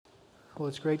Well,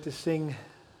 it's great to sing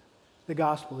the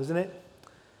gospel, isn't it?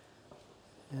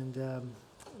 And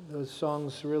those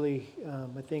songs really,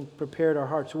 I think, prepared our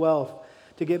hearts well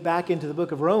to get back into the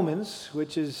book of Romans,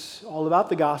 which is all about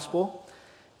the gospel.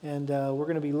 And we're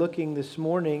going to be looking this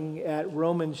morning at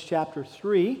Romans chapter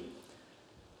 3,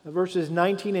 verses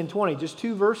 19 and 20. Just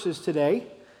two verses today,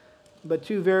 but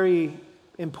two very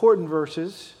important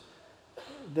verses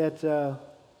that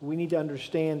we need to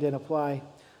understand and apply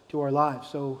to our lives.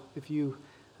 So if you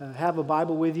have a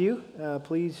Bible with you,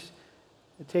 please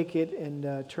take it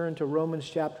and turn to Romans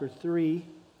chapter 3.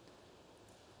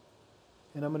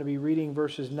 And I'm going to be reading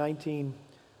verses 19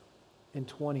 and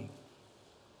 20.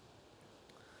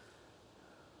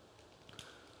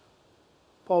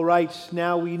 Paul writes,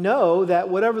 "Now we know that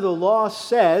whatever the law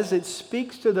says, it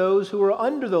speaks to those who are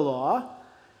under the law,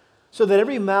 so that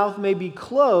every mouth may be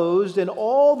closed and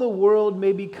all the world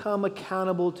may become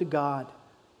accountable to God.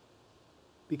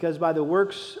 Because by the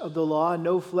works of the law,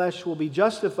 no flesh will be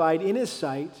justified in his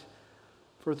sight,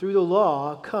 for through the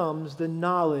law comes the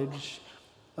knowledge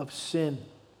of sin."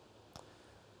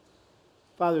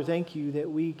 Father, thank you that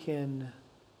we can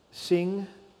sing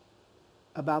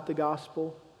about the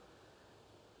gospel,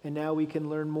 and now we can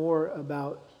learn more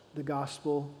about the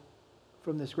gospel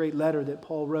from this great letter that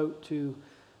Paul wrote to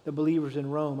the believers in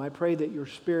Rome. I pray that your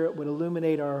Spirit would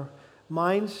illuminate our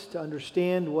minds to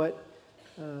understand what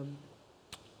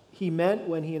he meant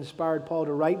when he inspired Paul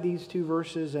to write these two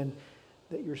verses, and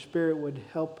that your Spirit would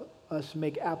help us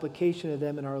make application of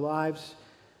them in our lives.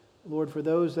 Lord, for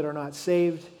those that are not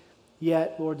saved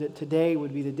yet, Lord, that today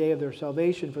would be the day of their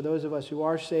salvation. For those of us who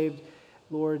are saved,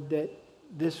 Lord, that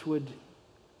this would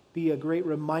be a great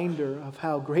reminder of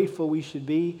how grateful we should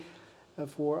be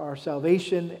for our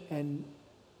salvation, and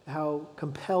how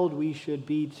compelled we should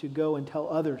be to go and tell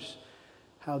others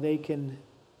how they can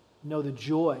know the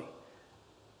joy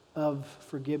of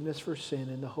forgiveness for sin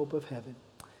and the hope of heaven.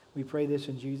 We pray this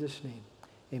in Jesus' name.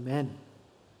 Amen.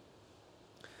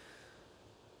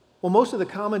 Well, most of the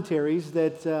commentaries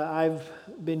that I've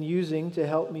been using to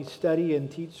help me study and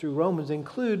teach through Romans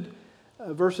include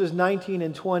verses 19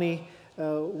 and 20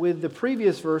 with the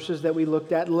previous verses that we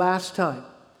looked at last time.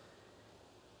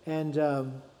 And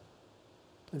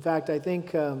in fact, I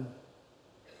think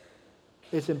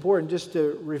it's important just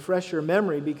to refresh your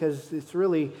memory, because it's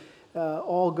really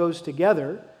all goes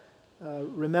together.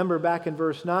 Remember back in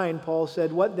verse 9, Paul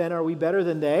said, "What then, are we better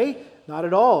than they? Not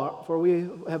at all, for we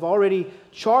have already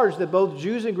charged that both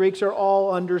Jews and Greeks are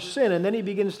all under sin." And then he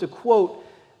begins to quote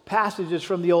passages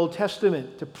from the Old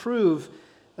Testament to prove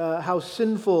how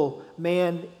sinful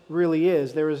man really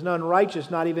is. "There is none righteous,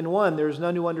 not even one. There is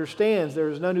none who understands. There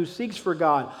is none who seeks for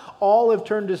God. All have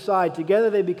turned aside. Together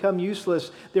they become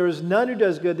useless. There is none who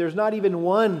does good. There's not even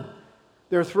one.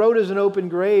 Their throat is an open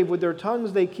grave. With their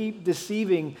tongues they keep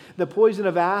deceiving. The poison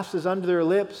of asps is under their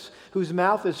lips, whose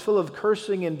mouth is full of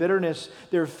cursing and bitterness.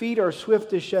 Their feet are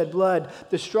swift to shed blood.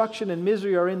 Destruction and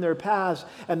misery are in their paths,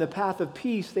 and the path of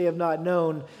peace they have not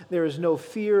known. There is no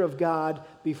fear of God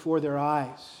before their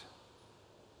eyes."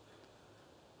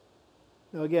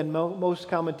 Now again, most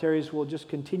commentaries will just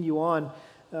continue on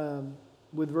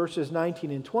with verses 19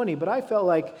 and 20, but I felt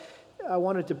like I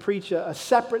wanted to preach a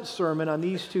separate sermon on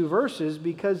these two verses,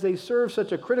 because they serve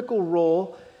such a critical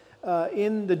role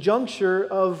in the juncture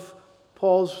of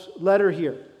Paul's letter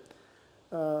here.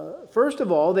 First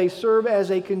of all, they serve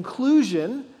as a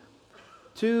conclusion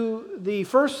to the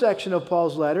first section of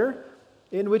Paul's letter,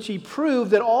 in which he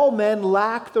proved that all men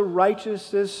lack the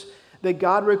righteousness that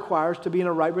God requires to be in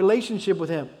a right relationship with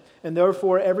Him, and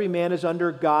therefore every man is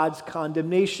under God's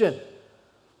condemnation.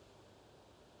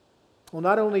 Well,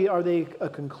 not only are they a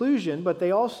conclusion, but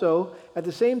they also, at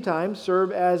the same time,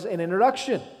 serve as an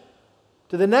introduction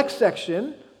to the next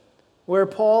section, where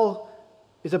Paul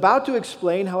is about to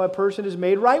explain how a person is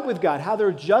made right with God, how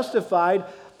they're justified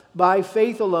by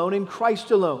faith alone in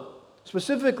Christ alone.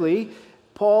 Specifically,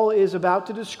 Paul is about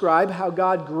to describe how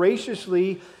God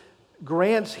graciously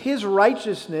grants His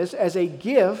righteousness as a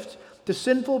gift to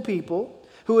sinful people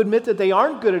who admit that they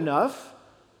aren't good enough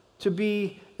to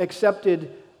be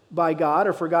accepted by God,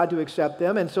 or for God to accept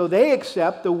them. And so they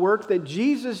accept the work that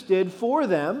Jesus did for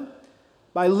them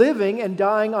by living and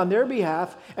dying on their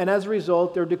behalf, and as a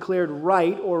result, they're declared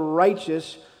right or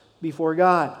righteous before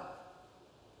God.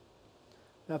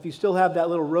 Now, if you still have that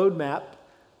little roadmap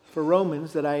for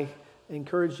Romans that I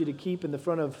encourage you to keep in the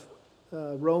front of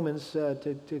Romans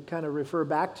to kind of refer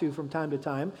back to from time to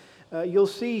time, you'll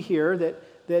see here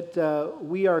that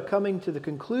we are coming to the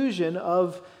conclusion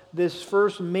of this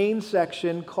first main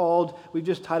section we've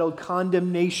just titled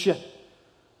Condemnation,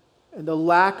 and the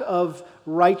lack of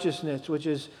righteousness, which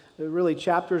is really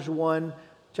chapter 1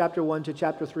 to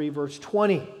chapter 3, verse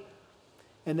 20.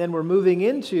 And then we're moving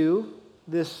into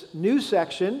this new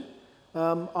section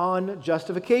on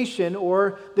justification,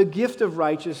 or the gift of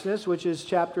righteousness, which is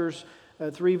chapters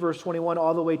 3, verse 21,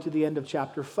 all the way to the end of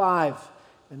chapter 5.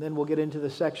 And then we'll get into the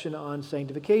section on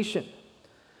sanctification.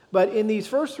 But in these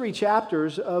first 3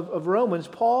 chapters of Romans,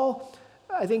 Paul,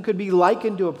 I think, could be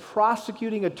likened to a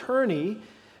prosecuting attorney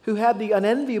who had the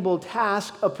unenviable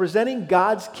task of presenting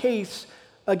God's case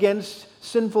against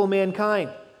sinful mankind.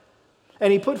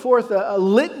 And he put forth a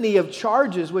litany of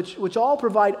charges which all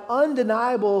provide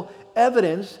undeniable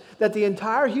evidence that the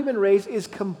entire human race is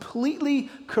completely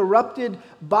corrupted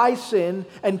by sin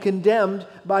and condemned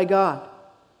by God.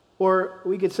 Or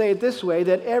we could say it this way,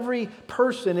 that every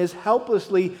person is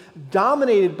helplessly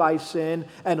dominated by sin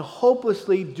and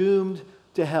hopelessly doomed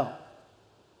to hell.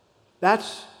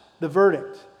 That's the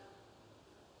verdict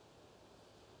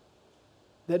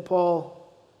that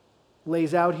Paul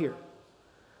lays out here.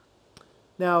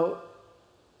 Now,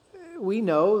 we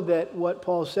know that what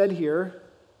Paul said here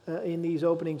in these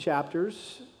opening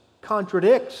chapters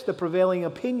contradicts the prevailing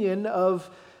opinion of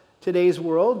today's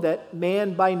world that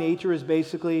man by nature is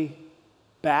basically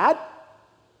bad.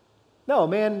 No,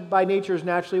 man by nature is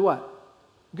naturally what?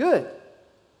 Good.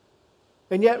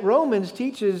 And yet Romans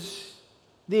teaches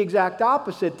the exact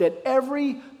opposite, that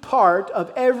every part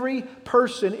of every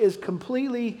person is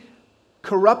completely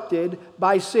corrupted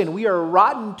by sin. We are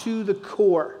rotten to the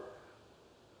core.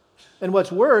 And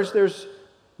what's worse, there's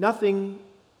nothing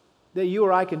that you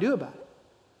or I can do about it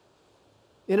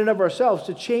in and of ourselves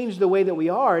to change the way that we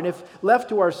are. And if left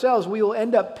to ourselves, we will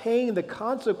end up paying the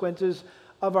consequences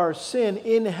of our sin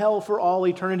in hell for all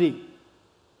eternity.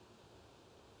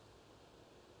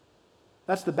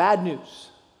 That's the bad news.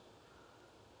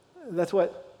 That's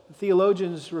what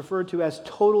theologians refer to as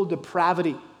total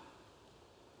depravity.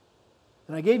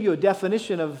 And I gave you a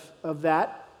definition of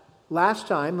that last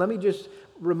time. Let me just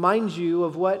remind you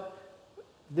of what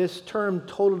this term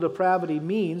total depravity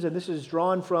means. And this is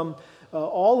drawn from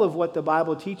all of what the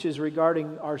Bible teaches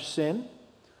regarding our sin.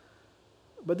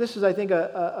 But this is, I think,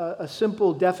 a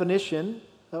simple definition,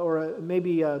 or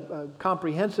maybe a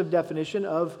comprehensive definition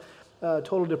of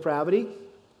total depravity.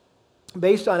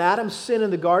 Based on Adam's sin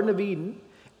in the Garden of Eden,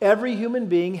 every human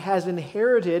being has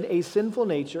inherited a sinful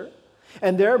nature,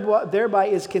 and thereby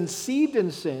is conceived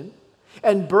in sin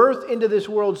and birthed into this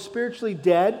world spiritually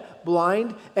dead,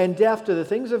 blind, and deaf to the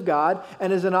things of God,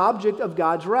 and is an object of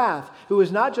God's wrath, who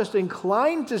is not just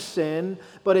inclined to sin,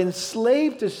 but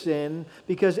enslaved to sin,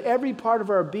 because every part of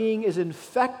our being is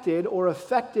infected or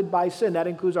affected by sin. That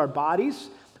includes our bodies,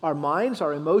 our minds,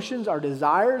 our emotions, our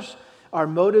desires, our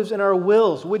motives, and our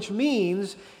wills, which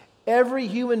means every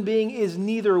human being is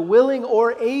neither willing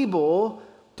or able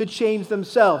to change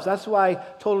themselves. That's why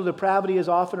total depravity is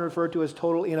often referred to as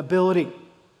total inability.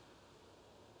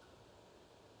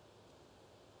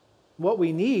 What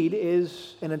we need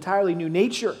is an entirely new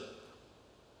nature,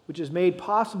 which is made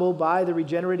possible by the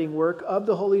regenerating work of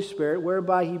the Holy Spirit,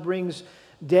 whereby He brings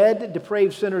dead,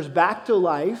 depraved sinners back to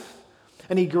life,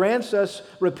 and He grants us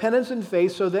repentance and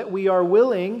faith so that we are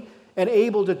willing and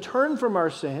able to turn from our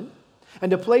sin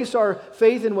and to place our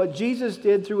faith in what Jesus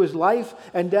did through His life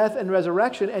and death and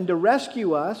resurrection, and to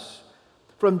rescue us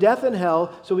from death and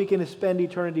hell so we can spend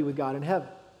eternity with God in heaven.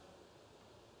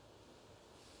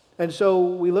 And so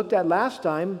we looked at last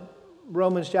time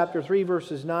Romans chapter 3,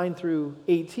 verses 9 through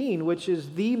 18, which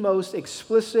is the most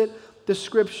explicit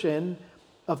description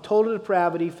of total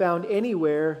depravity found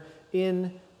anywhere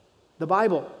in the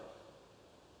Bible.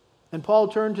 And Paul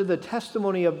turned to the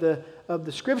testimony of the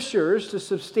Scriptures to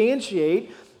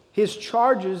substantiate his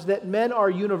charges that men are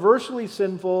universally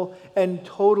sinful and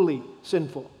totally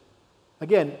sinful.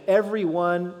 Again, every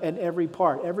one and every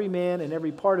part, every man and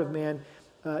every part of man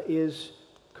is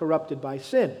corrupted by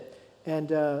sin.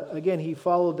 And again, he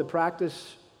followed the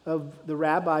practice of the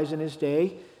rabbis in his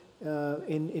day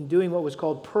in doing what was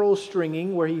called pearl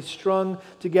stringing, where he strung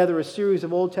together a series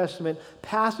of Old Testament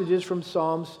passages from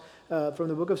Psalms, from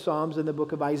the book of Psalms and the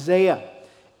book of Isaiah.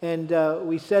 And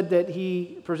we said that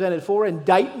he presented 4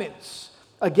 indictments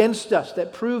against us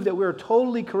that prove that we're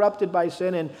totally corrupted by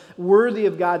sin and worthy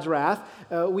of God's wrath.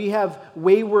 We have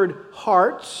wayward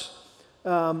hearts.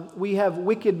 We have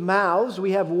wicked mouths.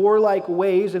 We have warlike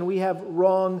ways, and we have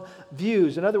wrong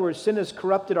views. In other words, sin has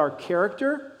corrupted our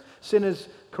character. Sin has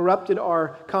corrupted our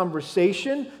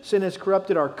conversation. Sin has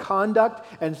corrupted our conduct.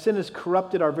 And sin has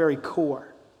corrupted our very core.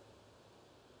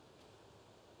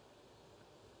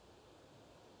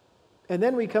 And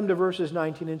then we come to verses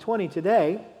 19 and 20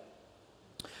 today,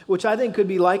 which I think could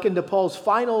be likened to Paul's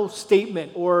final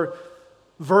statement, or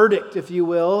verdict, if you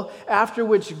will, after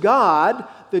which God,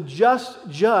 the just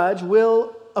judge,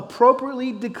 will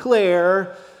appropriately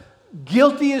declare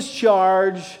guilty as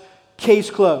charged, case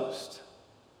closed.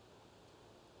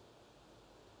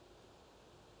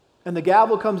 And the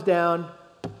gavel comes down,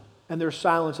 and there's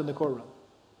silence in the courtroom.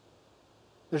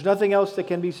 There's nothing else that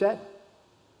can be said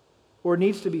or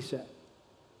needs to be said.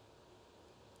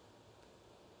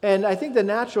 And I think the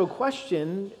natural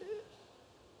question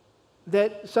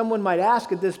that someone might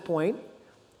ask at this point,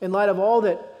 in light of all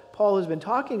that Paul has been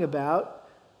talking about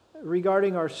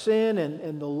regarding our sin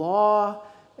and the law,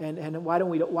 and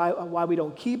why we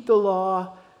don't keep the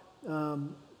law.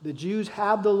 The Jews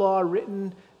have the law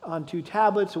written on 2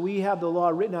 tablets. We have the law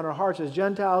written on our hearts as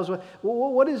Gentiles.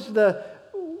 What's the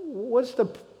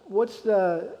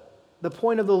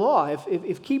point of the law?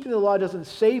 If keeping the law doesn't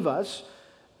save us,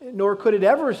 nor could it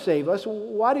ever save us,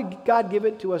 why did God give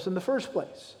it to us in the first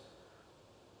place?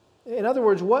 In other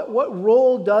words, what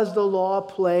role does the law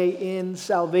play in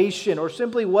salvation? Or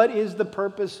simply, what is the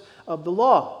purpose of the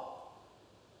law?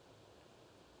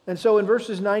 And so in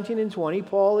verses 19 and 20,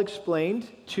 Paul explained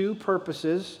 2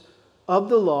 purposes of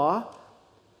the law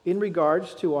in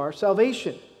regards to our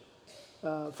salvation.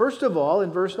 First of all,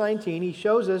 in verse 19, he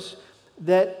shows us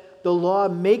that the law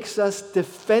makes us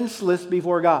defenseless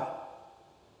before God.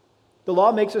 The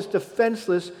law makes us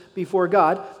defenseless before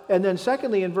God. And then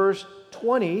secondly, in verse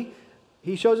 20,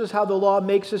 he shows us how the law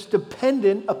makes us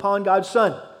dependent upon God's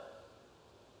Son.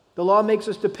 The law makes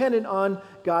us dependent on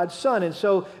God's Son. And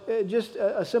so just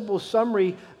a simple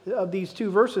summary of these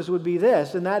 2 verses would be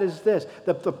this, and that is this.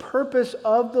 The purpose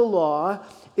of the law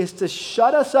is to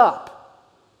shut us up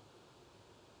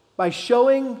by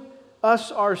showing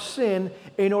us our sin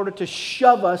in order to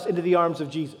shove us into the arms of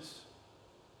Jesus.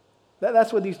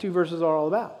 That's what these 2 verses are all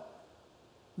about.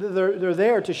 They're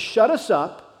there to shut us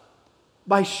up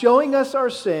by showing us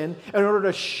our sin in order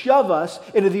to shove us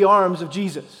into the arms of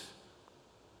Jesus.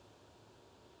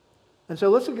 And so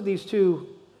let's look at these 2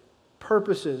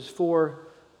 purposes for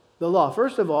the law.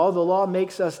 First of all, the law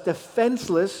makes us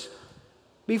defenseless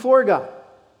before God.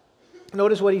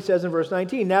 Notice what he says in verse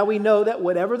 19. Now we know that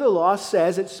whatever the law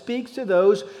says, it speaks to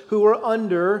those who are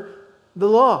under the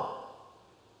law.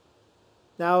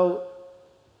 Now,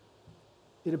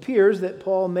 it appears that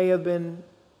Paul may have been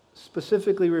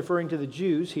specifically referring to the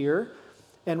Jews here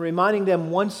and reminding them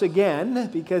once again,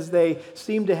 because they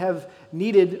seem to have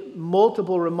needed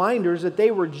multiple reminders, that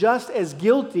they were just as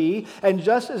guilty and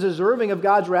just as deserving of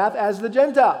God's wrath as the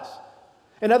Gentiles.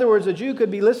 In other words, a Jew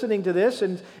could be listening to this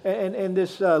and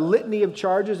this litany of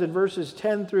charges in verses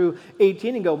 10 through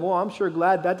 18 and go, well, I'm sure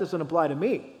glad that doesn't apply to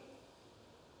me.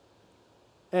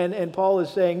 And Paul is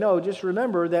saying, no, just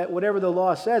remember that whatever the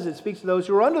law says, it speaks to those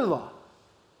who are under the law.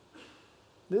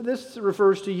 This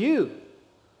refers to you.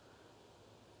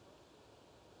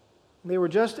 They were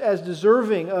just as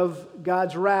deserving of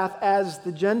God's wrath as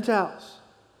the Gentiles.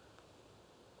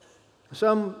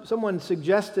 Someone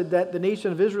suggested that the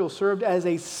nation of Israel served as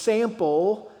a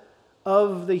sample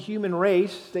of the human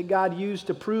race that God used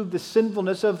to prove the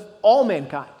sinfulness of all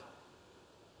mankind.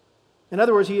 In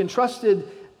other words, he entrusted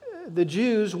the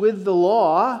Jews with the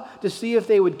law to see if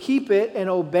they would keep it and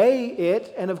obey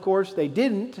it, and of course they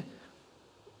didn't.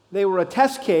 They were a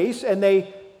test case, and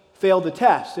they failed the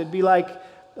test. It'd be like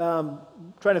trying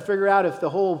to figure out if the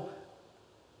whole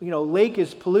lake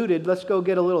is polluted. Let's go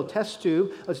get a little test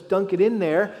tube. Let's dunk it in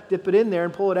there, dip it in there,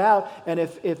 and pull it out. And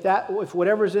if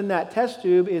whatever's in that test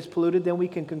tube is polluted, then we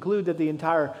can conclude that the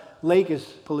entire lake is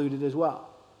polluted as well.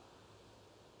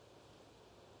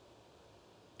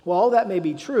 While all that may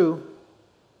be true,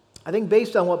 I think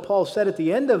based on what Paul said at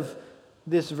the end of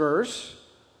this verse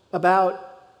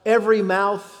about every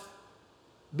mouth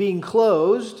being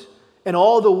closed and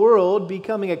all the world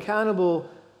becoming accountable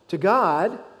to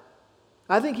God,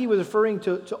 I think he was referring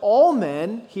to all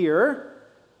men here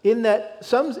in that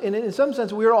in some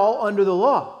sense we are all under the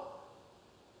law.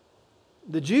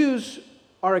 The Jews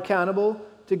are accountable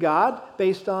to God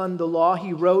based on the law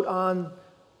he wrote on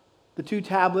the 2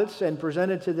 tablets and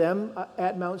presented to them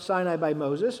at Mount Sinai by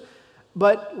Moses.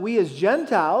 But we as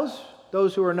Gentiles,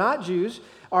 those who are not Jews,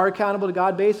 are accountable to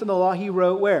God based on the law he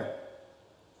wrote where?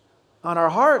 On our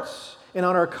hearts and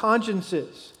on our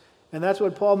consciences. And that's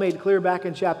what Paul made clear back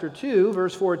in chapter 2,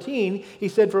 verse 14. He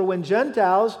said, for when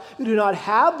Gentiles who do not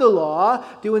have the law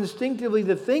do instinctively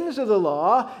the things of the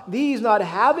law, these not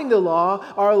having the law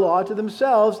are a law to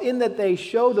themselves, in that they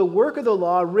show the work of the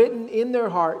law written in their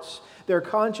hearts, their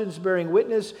conscience bearing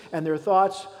witness, and their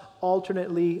thoughts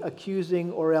alternately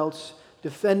accusing or else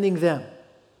defending them.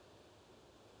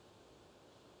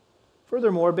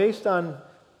 Furthermore, based on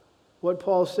what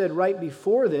Paul said right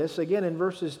before this, again in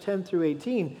verses 10 through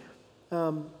 18,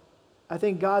 I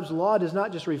think God's law does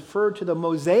not just refer to the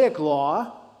Mosaic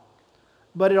law,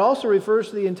 but it also refers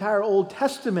to the entire Old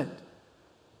Testament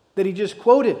that he just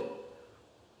quoted.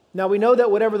 Now we know that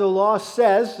whatever the law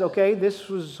says, okay, this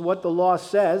was what the law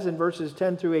says in verses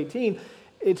 10 through 18,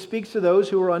 it speaks to those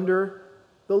who are under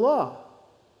the law.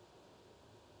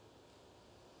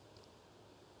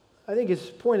 I think his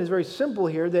point is very simple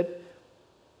here, that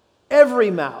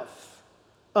every mouth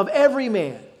of every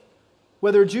man,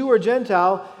 whether Jew or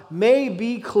Gentile, may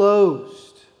be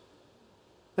closed.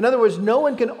 In other words, no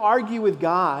one can argue with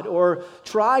God or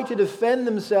try to defend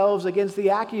themselves against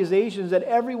the accusations that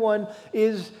everyone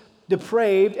is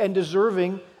depraved and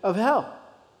deserving of hell.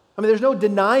 I mean, there's no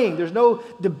denying, there's no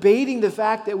debating the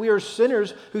fact that we are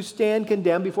sinners who stand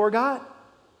condemned before God.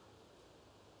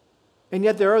 And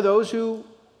yet there are those who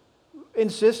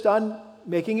insist on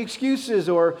making excuses,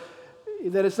 or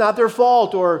that it's not their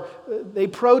fault, or they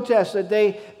protest that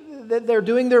they're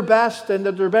doing their best and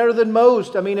that they're better than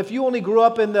most. I mean, if you only grew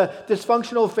up in the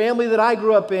dysfunctional family that I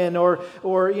grew up in, or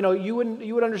you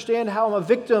would understand how I'm a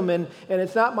victim and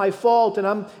it's not my fault,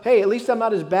 and at least I'm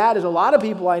not as bad as a lot of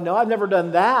people I know. I've never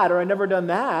done that, or I've never done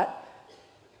that.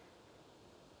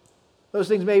 Those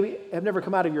things maybe have never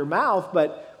come out of your mouth,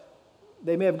 but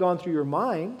they may have gone through your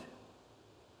mind.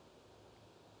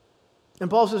 And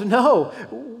Paul says, no,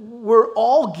 we're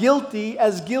all guilty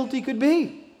as guilty could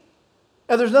be.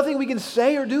 And there's nothing we can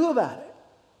say or do about it.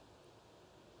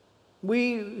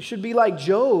 We should be like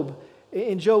Job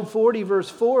in Job 40, verse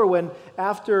 4, when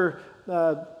after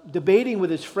debating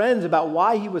with his friends about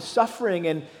why he was suffering,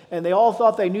 and they all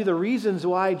thought they knew the reasons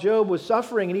why Job was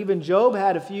suffering, and even Job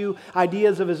had a few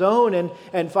ideas of his own,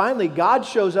 and finally God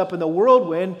shows up in the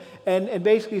whirlwind and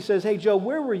basically says, hey Job,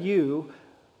 where were you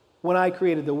when I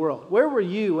created the world? Where were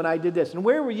you when I did this? And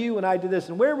where were you when I did this?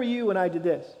 And where were you when I did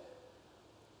this?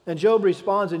 And Job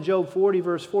responds in Job 40,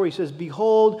 verse 4, he says,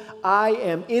 behold, I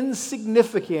am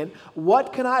insignificant.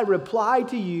 What can I reply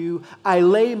to you? I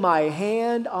lay my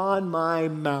hand on my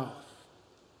mouth.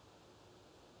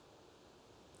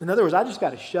 In other words, I just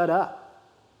got to shut up.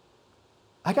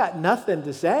 I got nothing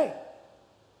to say.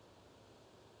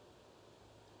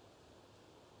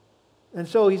 And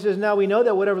so he says, now we know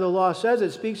that whatever the law says,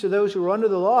 it speaks to those who are under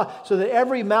the law, so that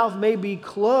every mouth may be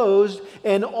closed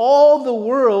and all the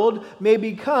world may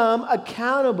become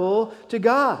accountable to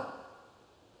God.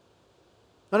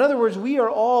 In other words, we are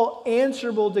all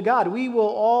answerable to God. We will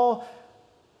all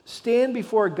stand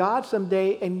before God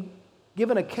someday and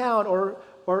give an account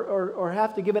or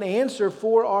have to give an answer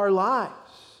for our lives.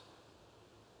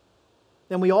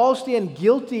 And we all stand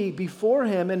guilty before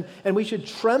Him, and we should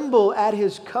tremble at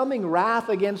His coming wrath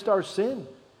against our sin.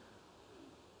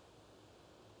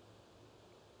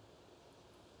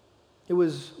 It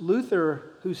was Luther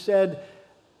who said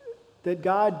that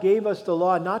God gave us the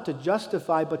law not to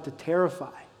justify, but to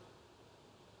terrify.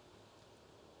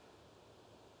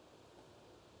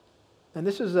 And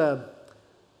this is a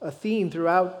theme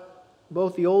throughout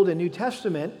both the Old and New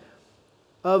Testament,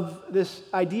 of this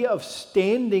idea of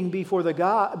standing before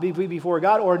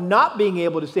God, or not being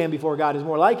able to stand before God is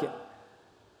more like it.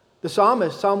 The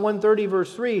psalmist, Psalm 130,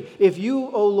 verse 3, if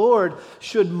you, O Lord,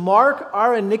 should mark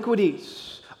our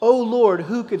iniquities, O Lord,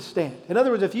 who could stand? In other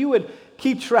words, if you would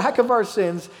keep track of our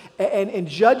sins and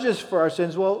judge us for our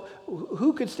sins, well,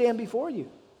 who could stand before you?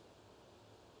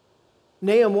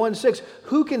 Nahum 1:6,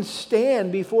 who can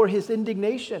stand before His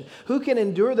indignation? Who can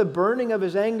endure the burning of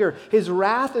His anger? His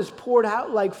wrath is poured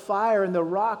out like fire, and the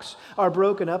rocks are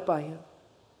broken up by Him.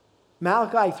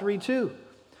 Malachi 3:2,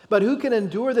 but who can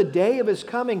endure the day of His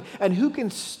coming, and who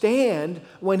can stand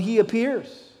when He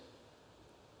appears?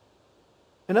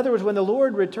 In other words, when the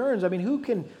Lord returns, who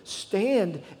can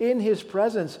stand in His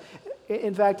presence?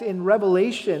 In fact, in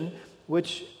Revelation,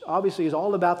 which obviously is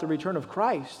all about the return of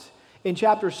Christ, in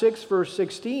chapter 6, verse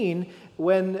 16,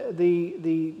 when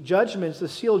the judgments, the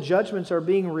sealed judgments are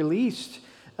being released,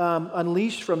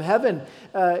 unleashed from heaven,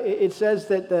 it says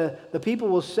that the people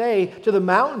will say to the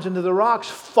mountains and to the rocks,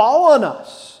 fall on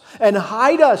us and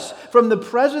hide us from the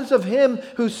presence of Him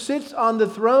who sits on the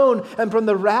throne and from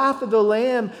the wrath of the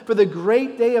Lamb, for the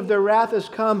great day of their wrath has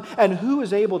come, and who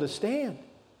is able to stand?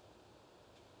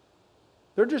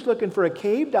 They're just looking for a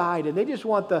cave to hide in. They just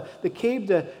want the cave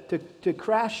to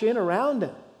crash in around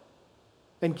them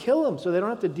and kill them so they don't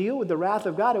have to deal with the wrath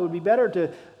of God. It would be better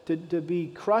to be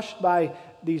crushed by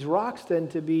these rocks than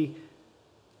to be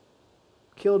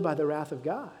killed by the wrath of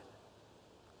God.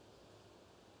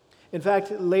 In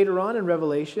fact, later on in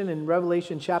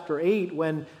Revelation chapter 8,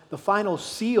 when the final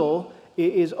seal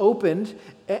is opened,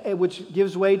 which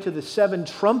gives way to the seven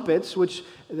trumpets, which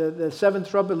the seventh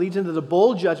trumpet leads into the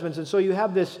bowl judgments. And so you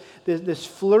have this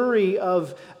flurry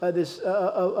of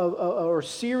or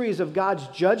series of God's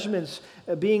judgments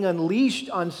being unleashed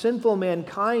on sinful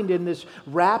mankind in this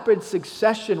rapid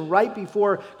succession right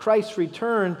before Christ's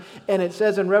return. And it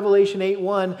says in Revelation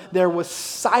 8:1, there was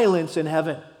silence in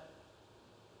heaven.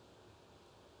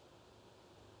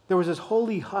 There was this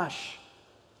holy hush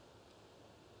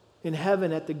in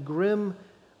heaven at the grim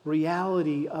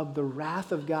reality of the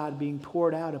wrath of God being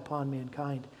poured out upon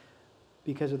mankind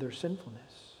because of their sinfulness.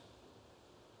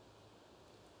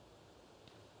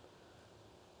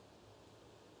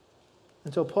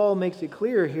 And so Paul makes it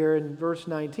clear here in verse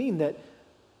 19 that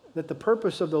the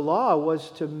purpose of the law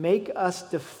was to make us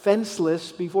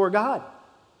defenseless before God.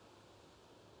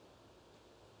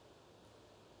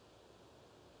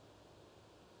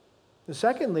 And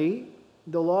secondly,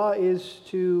 the law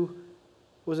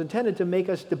was intended to make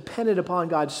us dependent upon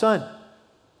God's Son.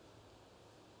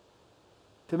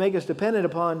 To make us dependent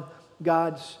upon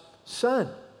God's Son.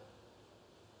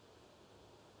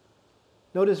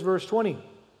 Notice verse 20.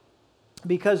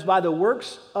 Because by the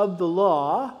works of the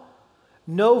law,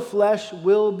 no flesh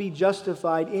will be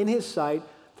justified in his sight,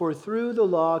 for through the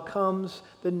law comes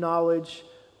the knowledge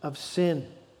of sin.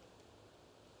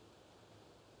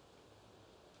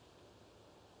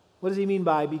 What does he mean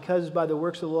by, because by the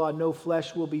works of the law, no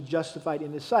flesh will be justified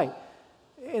in his sight?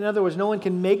 In other words, no one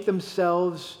can make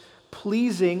themselves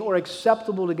pleasing or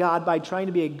acceptable to God by trying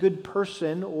to be a good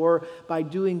person or by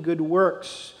doing good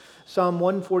works. Psalm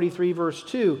 143 verse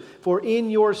 2, for in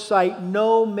your sight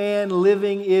no man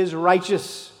living is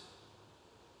righteous.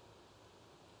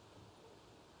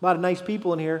 A lot of nice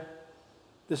people in here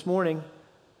this morning.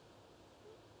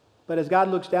 But as God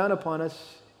looks down upon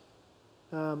us,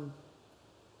 none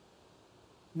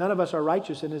of us are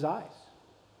righteous in His eyes,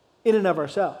 in and of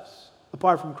ourselves,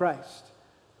 apart from Christ.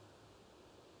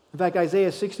 In fact,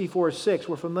 Isaiah 64:6,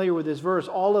 we're familiar with this verse.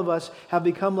 All of us have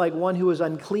become like one who is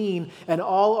unclean, and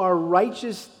all our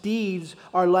righteous deeds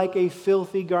are like a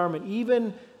filthy garment.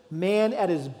 Even man at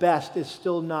his best is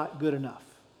still not good enough.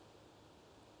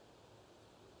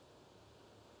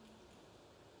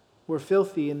 We're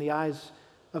filthy in the eyes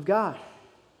of God.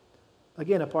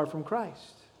 Again, apart from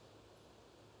Christ.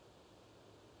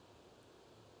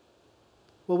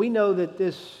 Well, we know that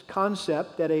this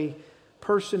concept that a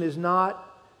person is not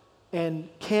and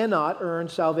cannot earn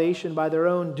salvation by their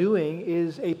own doing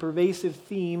is a pervasive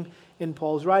theme in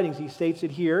Paul's writings. He states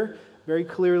it here very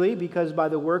clearly, because by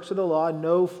the works of the law,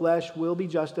 no flesh will be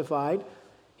justified.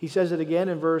 He says it again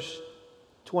in verse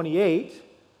 28,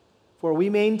 for we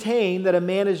maintain that a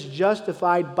man is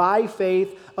justified by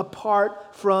faith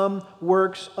apart from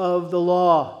works of the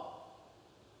law.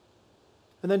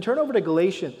 And then turn over to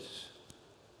Galatians.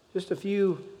 Just a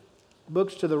few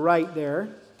books to the right there.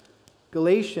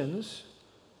 Galatians.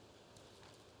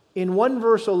 In one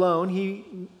verse alone, he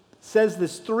says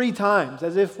this 3 times,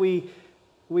 as if we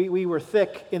were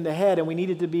thick in the head and we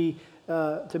needed to be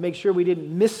to make sure we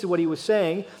didn't miss what he was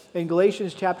saying. In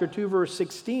Galatians chapter 2, verse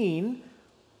 16,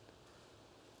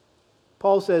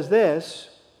 Paul says this,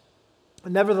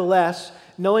 nevertheless,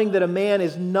 knowing that a man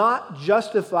is not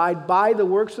justified by the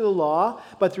works of the law,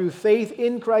 but through faith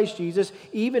in Christ Jesus,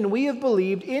 even we have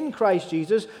believed in Christ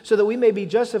Jesus, so that we may be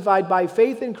justified by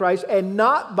faith in Christ and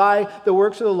not by the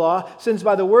works of the law, since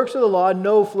by the works of the law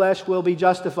no flesh will be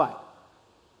justified.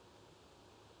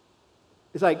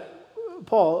 It's like,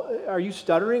 Paul, are you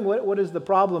stuttering? What is the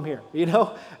problem here? You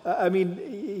know,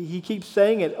 he keeps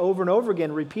saying it over and over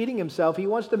again, repeating himself. He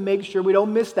wants to make sure we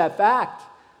don't miss that fact.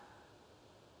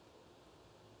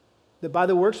 That by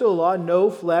the works of the law, no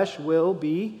flesh will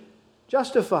be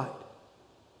justified.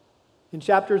 In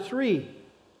chapter 3,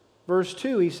 verse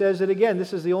 2, he says it again.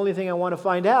 This is the only thing I want to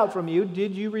find out from you.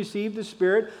 Did you receive the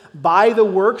Spirit by the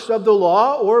works of the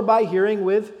law or by hearing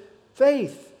with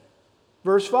faith?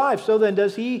 Verse 5, so then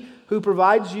does he who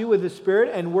provides you with the Spirit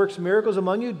and works miracles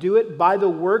among you do it by the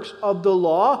works of the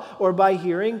law or by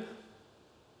hearing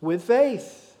with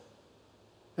faith?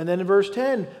 And then in verse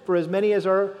 10, for as many as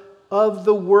are of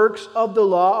the works of the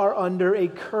law are under a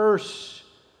curse.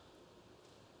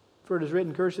 For it is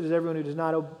written, cursed is everyone who does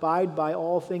not abide by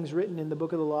all things written in the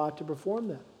book of the law to perform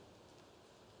them.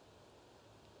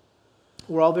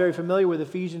 We're all very familiar with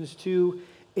Ephesians 2,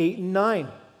 8 and 9.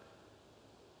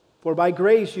 For by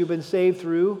grace you've been saved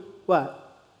through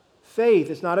what? Faith.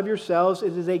 It's not of yourselves.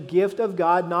 It is a gift of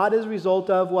God, not as a result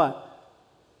of what?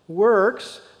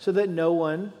 Works, so that no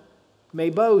one may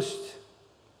boast.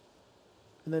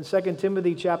 And then 2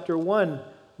 Timothy chapter 1,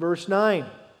 verse 9.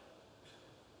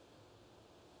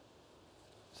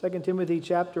 2 Timothy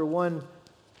chapter 1,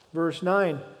 verse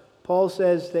 9, Paul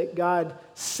says that God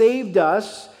saved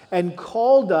us and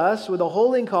called us with a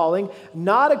holy calling,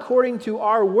 not according to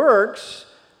our works,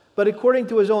 but according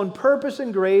to his own purpose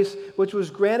and grace, which was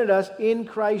granted us in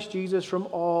Christ Jesus from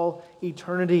all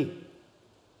eternity.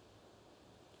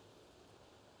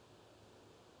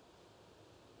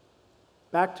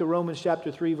 Back to Romans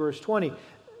chapter 3, verse 20.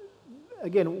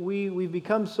 Again, we've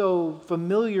become so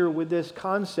familiar with this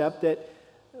concept that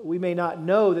we may not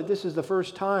know that this is the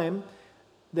first time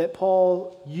that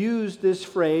Paul used this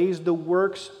phrase, the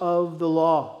works of the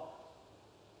law.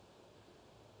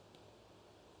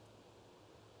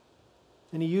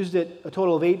 And he used it a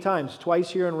total of 8 times, twice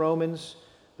here in Romans,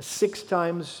 6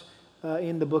 times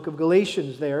in the book of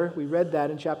Galatians there. We read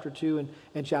that in chapter 2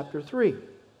 and chapter 3.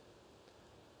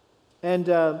 And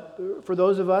for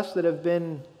those of us that have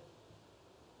been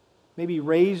maybe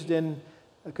raised in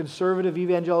conservative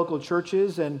evangelical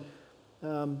churches and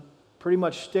pretty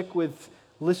much stick with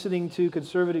listening to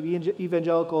conservative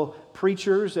evangelical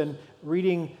preachers and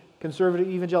reading conservative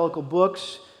evangelical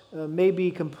books, may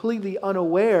be completely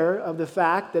unaware of the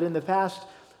fact that in the past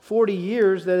 40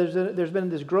 years there's been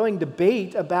this growing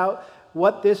debate about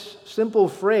what this simple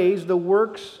phrase, the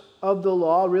works of the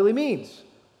law, really means.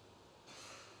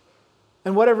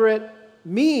 And whatever it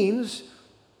means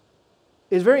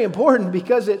is very important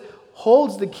because it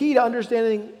holds the key to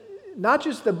understanding not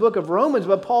just the book of Romans,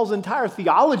 but Paul's entire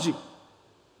theology.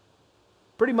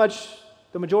 Pretty much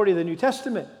the majority of the New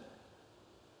Testament.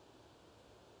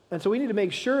 And so we need to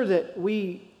make sure that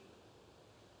we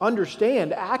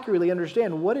accurately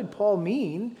understand, what did Paul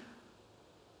mean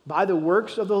by the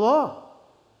works of the law,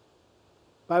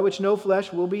 by which no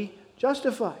flesh will be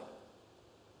justified.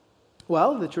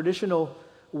 Well, the traditional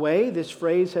way this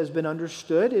phrase has been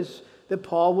understood is that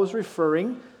Paul was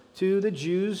referring to the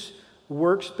Jews'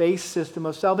 works-based system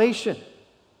of salvation.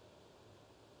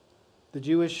 The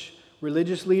Jewish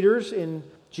religious leaders in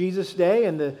Jesus' day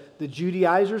and the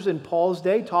Judaizers in Paul's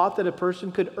day taught that a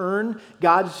person could earn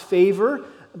God's favor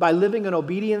by living in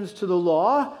obedience to the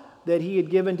law that he had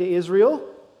given to Israel.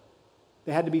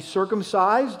 They had to be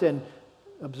circumcised and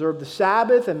observe the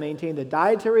Sabbath and maintain the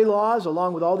dietary laws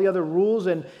along with all the other rules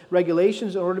and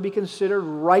regulations in order to be considered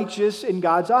righteous in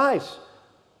God's eyes.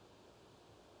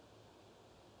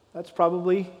 That's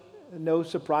probably no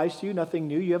surprise to you, nothing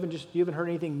new. You haven't heard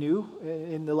anything new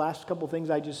in the last couple things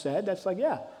I just said. That's like,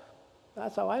 yeah,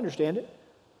 that's how I understand it.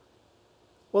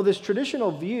 Well, this traditional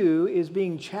view is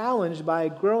being challenged by a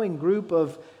growing group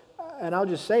of, and I'll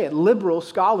just say it, liberal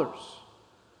scholars,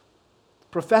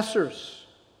 professors,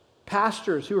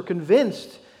 pastors who are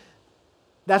convinced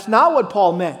that's not what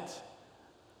Paul meant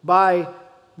by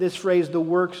this phrase, the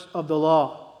works of the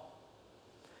law.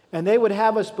 And they would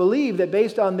have us believe that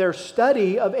based on their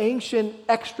study of ancient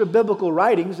extra-biblical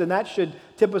writings, and that should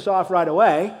tip us off right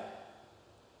away,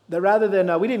 that rather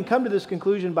than, we didn't come to this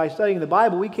conclusion by studying the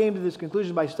Bible, we came to this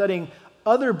conclusion by studying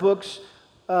other books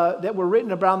that were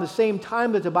written around the same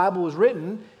time that the Bible was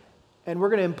written, and we're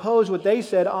going to impose what they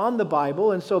said on the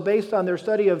Bible. And so based on their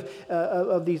study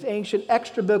of these ancient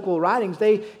extra-biblical writings,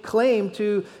 they claim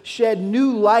to shed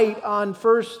new light on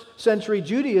first century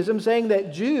Judaism, saying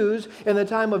that Jews in the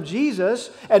time of Jesus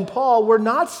and Paul were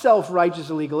not self-righteous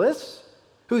legalists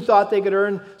who thought they could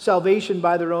earn salvation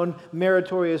by their own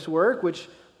meritorious work, which,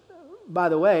 by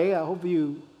the way, I hope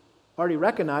you already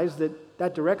recognize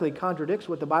that directly contradicts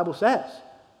what the Bible says.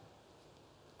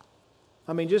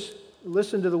 I mean, just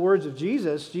listen to the words of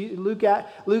Jesus. Luke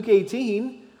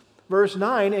 18, verse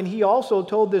 9, and he also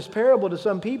told this parable to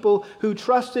some people who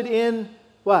trusted in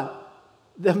what?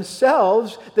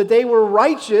 Themselves, that they were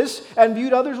righteous and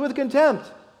viewed others with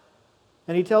contempt.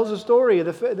 And he tells the story of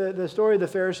the story of the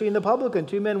Pharisee and the publican.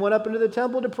 2 men went up into the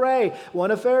temple to pray,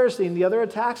 one a Pharisee and the other a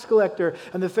tax collector.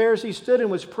 And the Pharisee stood and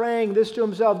was praying this to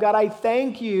himself: God, I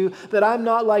thank you that I'm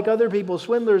not like other people,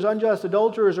 swindlers, unjust,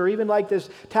 adulterers, or even like this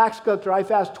tax collector. I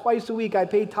fast twice a week. I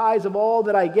pay tithes of all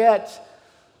that I get.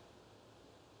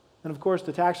 And of course,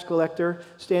 the tax collector,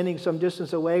 standing some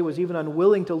distance away, was even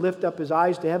unwilling to lift up his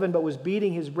eyes to heaven, but was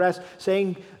beating his breast,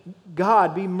 saying,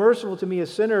 God, be merciful to me, a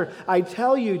sinner. I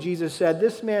tell you, Jesus said,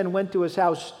 this man went to his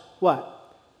house,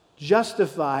 what?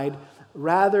 Justified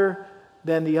rather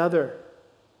than the other.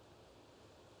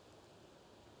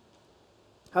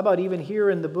 How about even here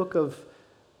in the book of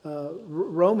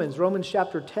Romans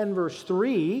chapter 10, verse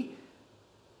 3,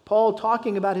 Paul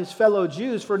talking about his fellow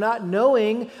Jews for not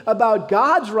knowing about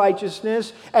God's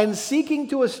righteousness and seeking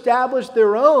to establish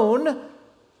their own,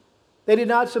 they did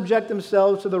not subject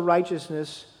themselves to the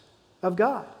righteousness of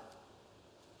God.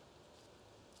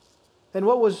 And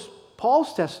what was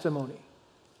Paul's testimony?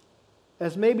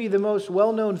 as maybe the most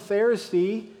well-known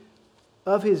Pharisee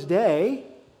of his day.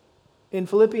 In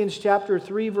Philippians chapter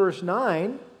 3, verse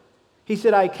 9, he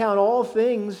said, I count all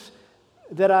things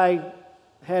that I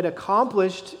had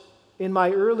accomplished in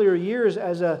my earlier years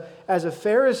as a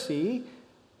Pharisee,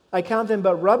 I count them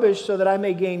but rubbish so that I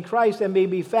may gain Christ and may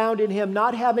be found in him,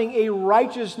 not having a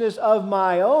righteousness of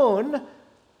my own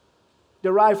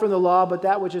derived from the law, but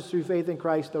that which is through faith in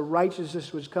Christ, the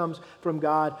righteousness which comes from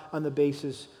God on the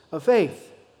basis of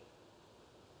faith.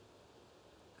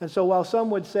 And so while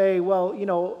some would say, well,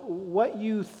 what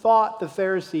you thought the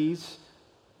Pharisees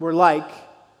were like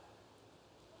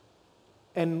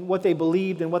and what they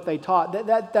believed and what they taught,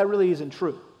 that really isn't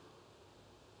true.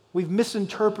 We've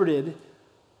misinterpreted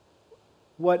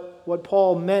what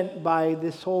Paul meant by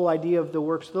this whole idea of the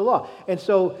works of the law. And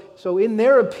so in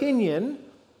their opinion,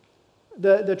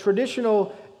 the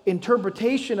traditional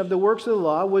interpretation of the works of the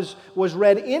law was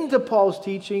read into Paul's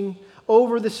teaching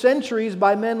over the centuries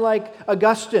by men like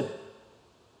Augustine,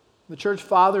 the church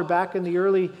father back in the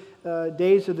early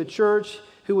days of the church,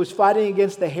 who was fighting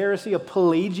against the heresy of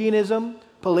Pelagianism.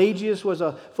 Pelagius was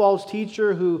a false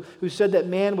teacher who said that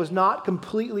man was not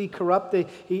completely corrupt.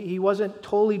 He wasn't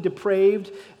totally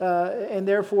depraved, and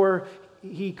therefore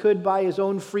he could, by his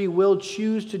own free will,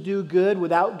 choose to do good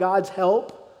without God's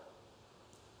help.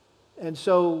 And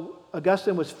so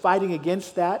Augustine was fighting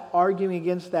against that, arguing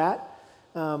against that,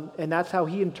 and that's how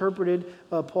he interpreted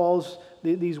Paul's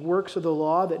these works of the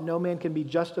law, that no man can be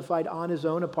justified on his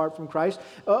own apart from Christ,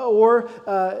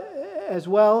 as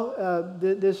well,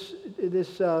 this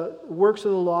works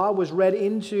of the law was read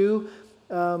into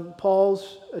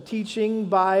Paul's teaching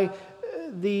by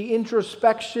the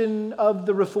introspection of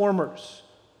the reformers,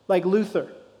 like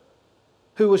Luther,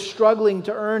 who was struggling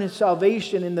to earn his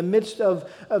salvation in the midst of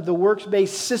the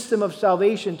works-based system of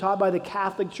salvation taught by the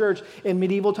Catholic Church in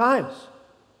medieval times.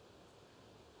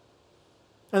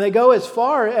 And they go as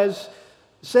far as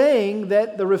saying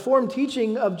that the Reformed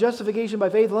teaching of justification by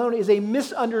faith alone is a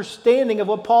misunderstanding of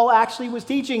what Paul actually was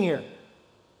teaching here.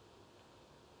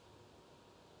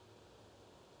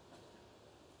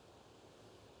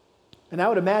 And I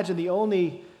would imagine the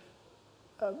only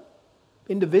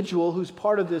individual who's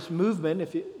part of this movement,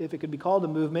 if it could be called a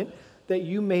movement, that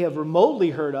you may have remotely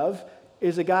heard of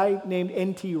is a guy named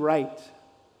N.T. Wright.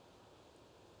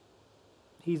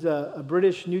 He's a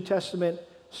British New Testament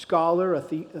scholar, a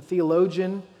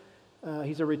theologian.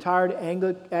 He's a retired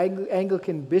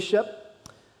Anglican bishop,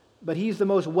 but he's the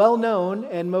most well-known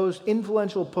and most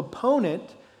influential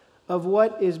proponent of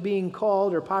what is being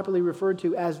called or popularly referred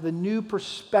to as the new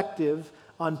perspective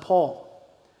on Paul.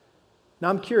 Now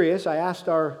I'm curious, I asked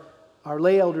our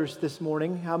lay elders this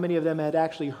morning how many of them had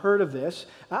actually heard of this.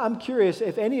 I'm curious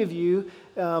if any of you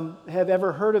have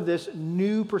ever heard of this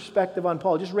new perspective on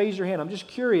Paul. Just raise your hand. I'm just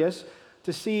curious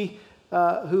to see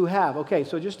who have. Okay,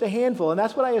 so just a handful, and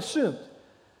that's what I assumed.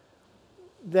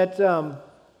 That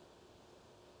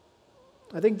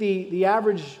I think the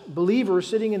average believer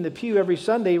sitting in the pew every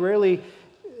Sunday rarely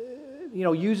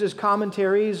uses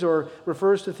commentaries or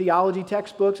refers to theology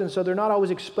textbooks, and so they're not always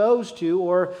exposed to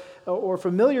or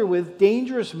familiar with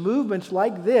dangerous movements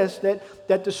like this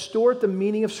that distort the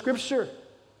meaning of Scripture.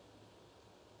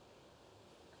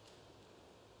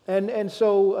 And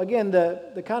so again,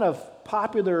 the kind of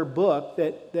popular book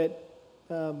that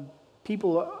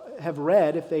people have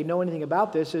read, if they know anything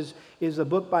about this, is a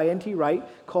book by N.T. Wright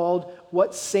called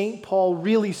What St. Paul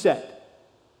Really Said.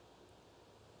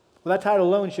 Well, that title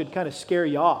alone should kind of scare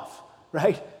you off,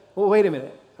 right? Well, wait a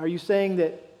minute. Are you saying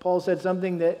that Paul said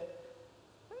something that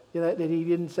he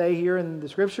didn't say here in the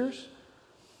Scriptures?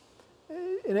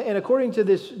 And according to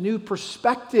this new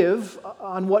perspective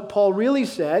on what Paul really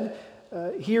said,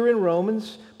 here in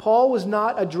Romans, Paul was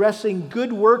not addressing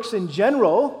good works in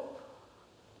general,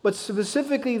 but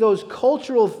specifically those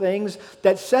cultural things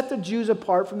that set the Jews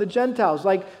apart from the Gentiles,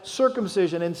 like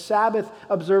circumcision and Sabbath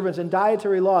observance and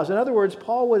dietary laws. In other words,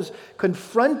 Paul was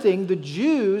confronting the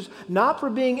Jews not for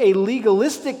being a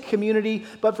legalistic community,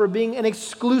 but for being an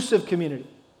exclusive community.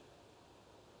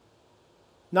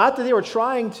 Not that they were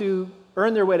trying to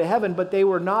earn their way to heaven, but they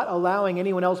were not allowing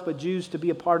anyone else but Jews to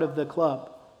be a part of the club.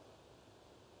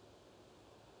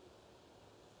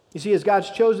 You see, as God's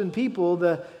chosen people,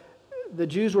 the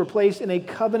Jews were placed in a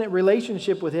covenant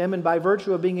relationship with Him, and by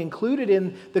virtue of being included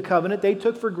in the covenant, they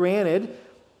took for granted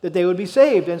that they would be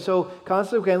saved. And so,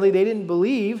 consequently, they didn't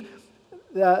believe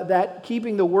that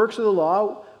keeping the works of the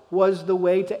law was the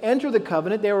way to enter the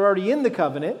covenant. They were already in the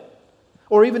covenant,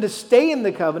 or even to stay in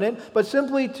the covenant, but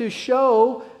simply to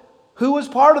show who was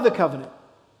part of the covenant.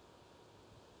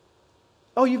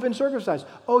 Oh, you've been circumcised.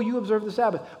 Oh, you observe the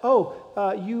Sabbath. Oh,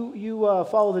 you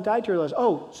follow the dietary laws.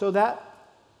 Oh, so that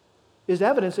is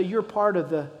evidence that you're part of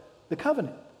the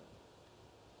covenant.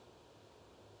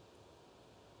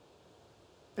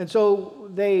 And so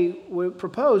they would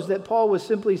propose that Paul was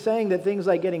simply saying that things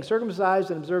like getting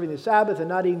circumcised and observing the Sabbath and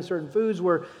not eating certain foods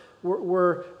were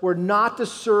not to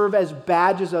serve as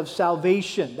badges of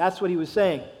salvation. That's what he was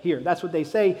saying here. That's what they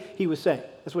say he was saying.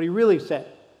 That's what he really said.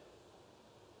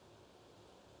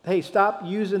 Hey, stop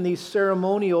using these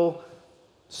ceremonial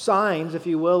signs, if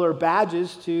you will, or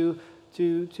badges to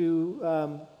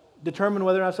determine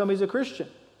whether or not somebody's a Christian.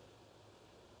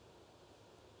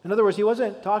 In other words, he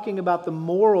wasn't talking about the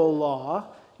moral law.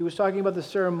 He was talking about the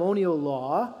ceremonial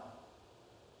law.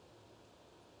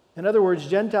 In other words,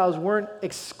 Gentiles weren't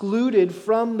excluded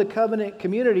from the covenant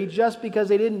community just because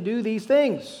they didn't do these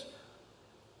things.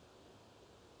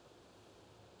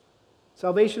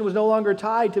 Salvation was no longer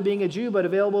tied to being a Jew, but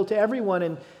available to everyone.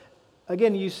 And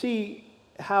again, you see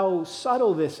how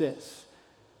subtle this is,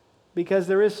 because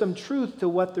there is some truth to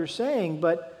what they're saying,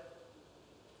 but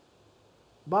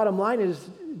bottom line is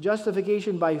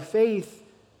justification by faith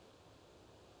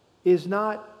is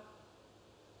not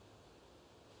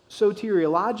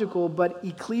soteriological, but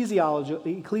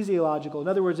ecclesiological. In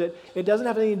other words, it doesn't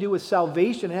have anything to do with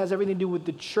salvation. It has everything to do with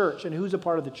the church and who's a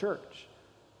part of the church.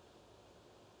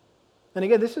 And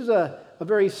again, this is a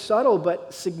very subtle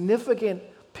but significant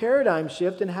paradigm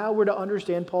shift in how we're to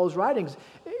understand Paul's writings.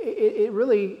 It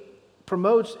really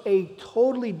promotes a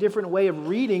totally different way of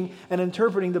reading and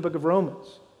interpreting the book of Romans.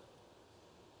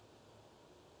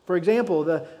 For example,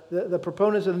 the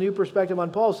proponents of the new perspective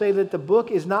on Paul say that the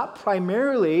book is not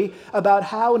primarily about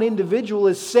how an individual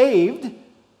is saved,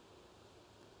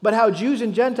 but how Jews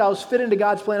and Gentiles fit into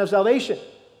God's plan of salvation.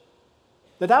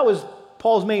 That was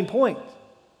Paul's main point.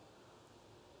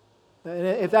 And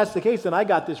if that's the case, then I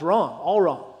got this wrong, all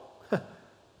wrong.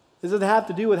 This doesn't have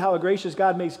to do with how a gracious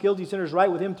God makes guilty sinners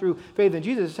right with him through faith in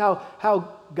Jesus. It's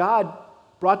how God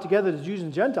brought together the Jews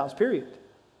and Gentiles, period.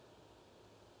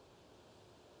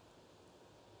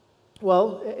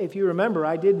 Well, if you remember,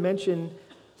 I did mention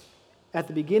at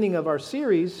the beginning of our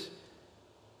series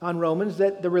on Romans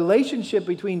that the relationship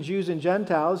between Jews and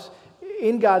Gentiles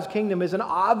in God's kingdom is an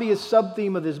obvious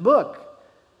sub-theme of this book.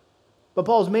 But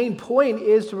Paul's main point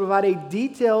is to provide a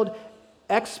detailed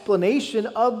explanation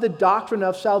of the doctrine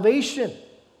of salvation.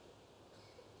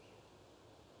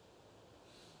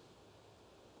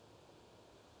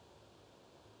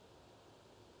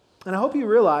 And I hope you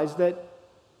realize that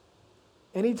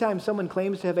anytime someone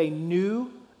claims to have a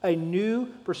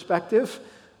new perspective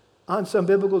on some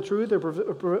biblical truth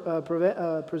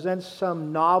or presents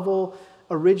some novel,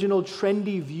 original,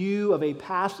 trendy view of a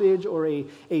passage or a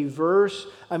verse,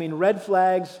 red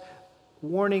flags,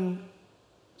 warning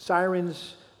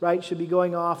sirens, right, should be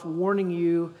going off, warning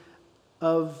you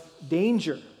of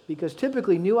danger. Because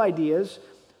typically new ideas,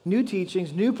 new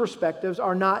teachings, new perspectives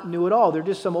are not new at all. They're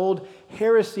just some old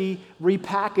heresy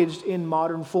repackaged in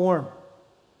modern form.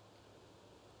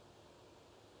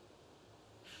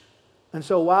 And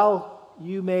so while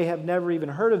you may have never even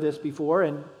heard of this before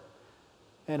and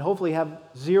hopefully have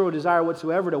zero desire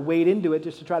whatsoever to wade into it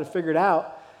just to try to figure it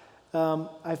out,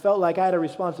 I felt like I had a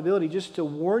responsibility just to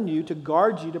warn you, to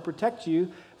guard you, to protect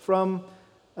you from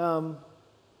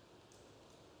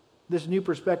this new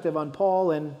perspective on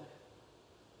Paul and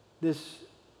this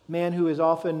man who has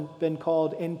often been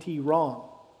called NT wrong.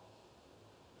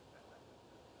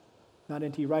 Not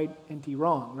NT right, NT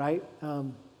wrong, right?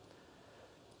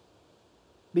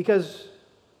 Because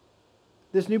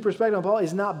this new perspective on Paul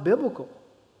is not biblical.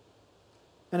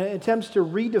 And it attempts to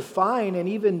redefine and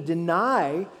even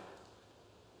deny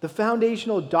the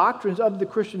foundational doctrines of the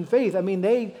Christian faith.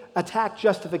 They attack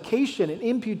justification and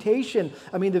imputation.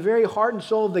 The very heart and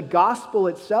soul of the gospel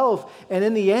itself. And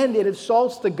in the end, it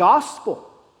assaults the gospel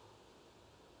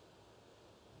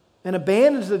and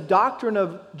abandons the doctrine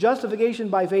of justification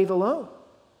by faith alone.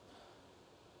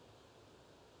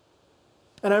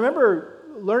 And I remember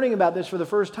learning about this for the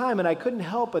first time, and I couldn't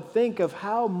help but think of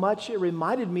how much it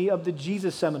reminded me of the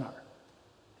Jesus Seminar.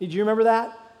 Did you remember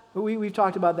that? We've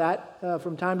talked about that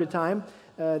from time to time.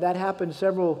 That happened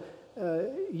several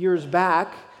years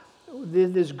back.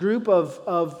 This group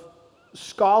of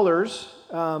scholars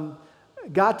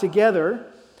got together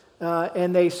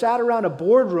and they sat around a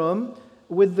boardroom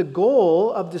with the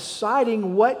goal of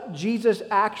deciding what Jesus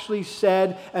actually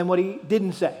said and what he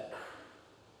didn't say.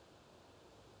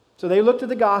 So they looked at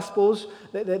the Gospels,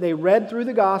 they read through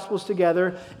the Gospels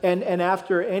together, and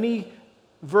after any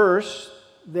verse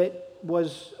that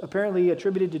was apparently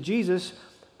attributed to Jesus,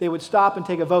 they would stop and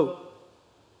take a vote.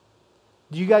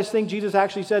 Do you guys think Jesus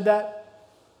actually said that?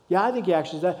 Yeah, I think he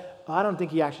actually said that. I don't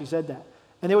think he actually said that.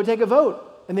 And they would take a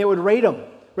vote, and they would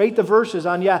rate the verses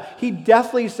on, yeah, he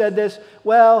definitely said this.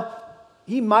 Well,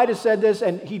 he might have said this,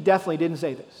 and he definitely didn't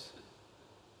say this.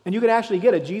 And you can actually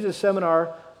get a Jesus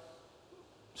Seminar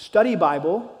study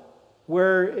Bible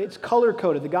where it's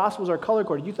color-coded. The Gospels are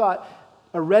color-coded. You thought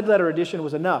a red letter edition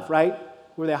was enough, right?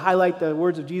 Where they highlight the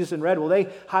words of Jesus in red. Well,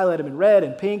 they highlight them in red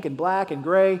and pink and black and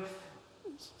gray.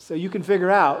 So you can figure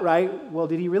out, right? Well,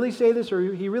 did he really say this or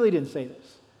he really didn't say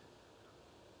this?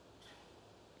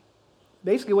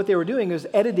 Basically, what they were doing is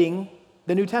editing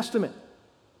the New Testament,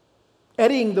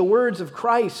 editing the words of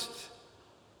Christ.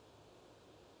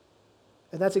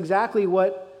 And that's exactly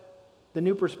what the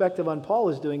New Perspective on Paul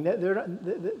is doing.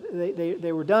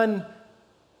 They were done,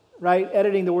 right,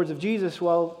 editing the words of Jesus.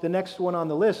 Well, the next one on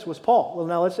the list was Paul. Well,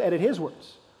 now let's edit his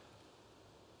words.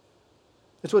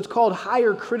 It's what's called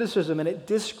higher criticism, and it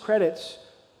discredits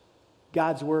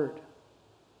God's word.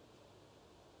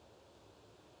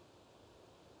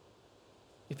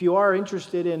 If you are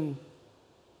interested in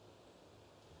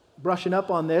brushing up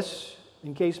on this,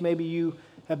 in case maybe you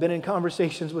have been in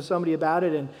conversations with somebody about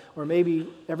it, or maybe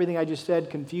everything I just said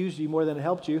confused you more than it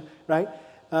helped you, right?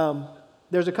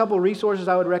 There's a couple resources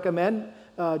I would recommend.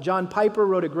 John Piper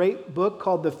wrote a great book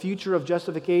called The Future of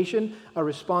Justification, a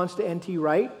response to N.T.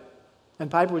 Wright. And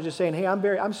Piper was just saying, hey,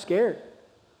 I'm scared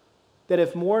that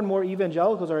if more and more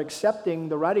evangelicals are accepting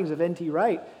the writings of N.T.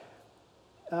 Wright,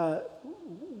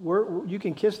 you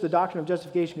can kiss the doctrine of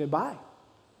justification goodbye.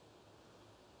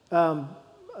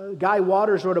 Guy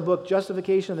Waters wrote a book,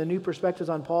 Justification and the New Perspectives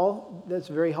on Paul. That's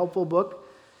a very helpful book.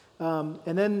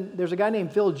 And then there's a guy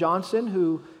named Phil Johnson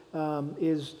who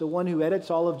is the one who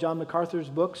edits all of John MacArthur's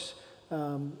books.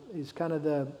 He's kind of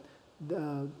the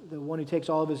one who takes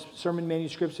all of his sermon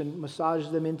manuscripts and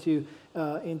massages them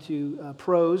into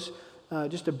prose.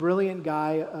 Just a brilliant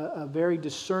guy, a very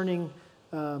discerning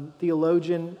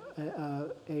theologian,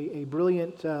 a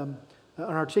brilliant, an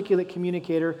articulate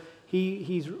communicator.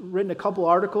 He's written a couple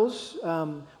articles,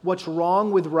 What's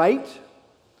Wrong with Wright?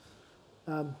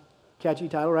 Catchy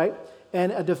title, right?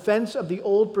 And A Defense of the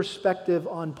Old Perspective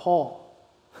on Paul,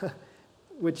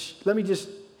 which let me just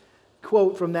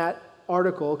quote from that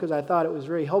article because I thought it was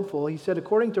very helpful. He said,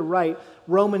 according to Wright,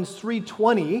 Romans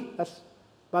 3:20,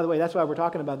 by the way, that's why we're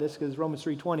talking about this, because Romans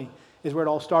 3:20 is where it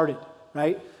all started,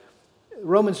 right?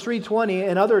 Romans 3:20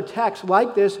 and other texts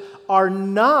like this are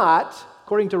not,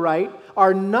 according to Wright,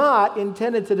 are not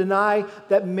intended to deny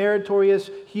that meritorious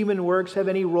human works have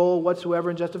any role whatsoever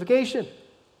in justification.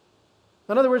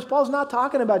 In other words, Paul's not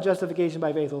talking about justification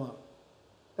by faith alone.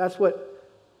 That's what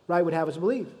Wright would have us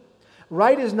believe.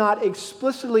 Wright is not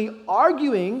explicitly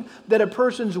arguing that a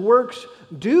person's works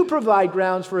do provide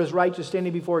grounds for his righteous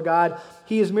standing before God.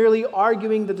 He is merely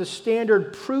arguing that the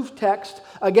standard proof text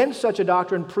against such a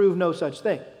doctrine prove no such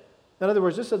thing. In other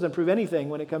words, this doesn't prove anything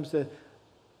when it comes to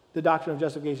the doctrine of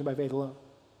justification by faith alone.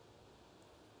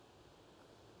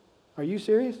 Are you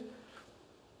serious?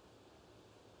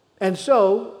 And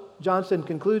so, Johnson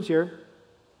concludes here,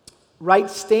 Wright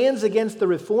stands against the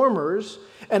reformers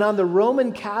and on the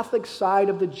Roman Catholic side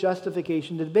of the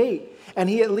justification debate. And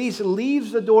he at least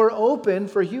leaves the door open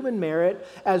for human merit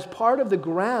as part of the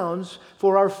grounds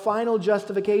for our final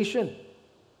justification.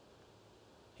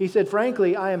 He said,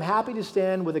 frankly, I am happy to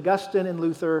stand with Augustine and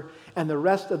Luther and the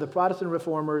rest of the Protestant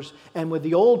reformers and with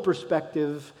the old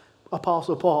perspective,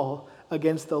 Apostle Paul,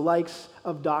 against the likes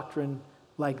of doctrine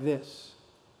like this.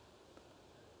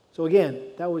 So again,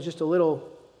 that was just a little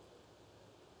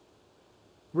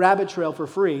rabbit trail for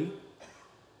free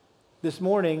this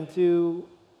morning to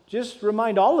just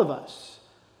remind all of us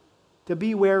to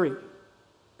be wary,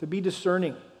 to be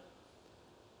discerning,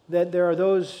 that there are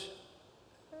those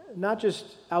not just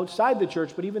outside the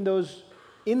church, but even those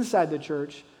inside the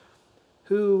church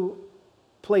who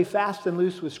play fast and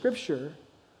loose with Scripture,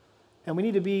 and we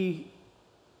need to be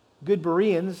good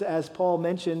Bereans, as Paul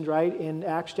mentioned, right, in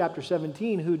Acts chapter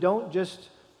 17, who don't just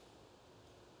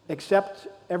accept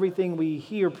everything we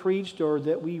hear preached or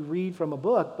that we read from a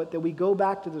book, but that we go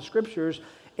back to the Scriptures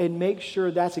and make sure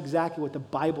that's exactly what the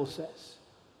Bible says.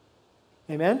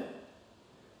 Amen?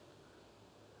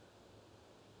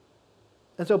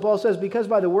 And so Paul says, because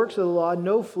by the works of the law,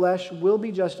 no flesh will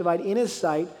be justified in his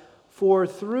sight, for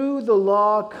through the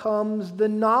law comes the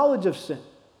knowledge of sin.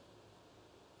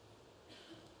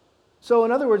 So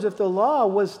in other words, if the law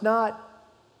was not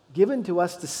given to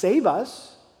us to save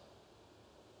us,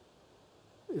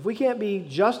 if we can't be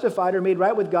justified or made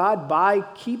right with God by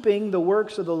keeping the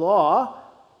works of the law,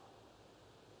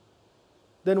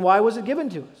 then why was it given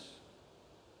to us?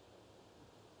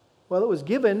 Well, it was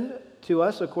given to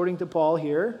us, according to Paul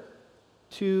here,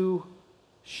 to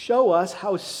show us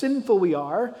how sinful we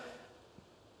are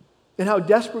and how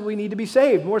desperate we need to be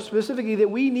saved. More specifically,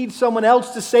 that we need someone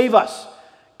else to save us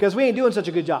because we ain't doing such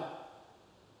a good job.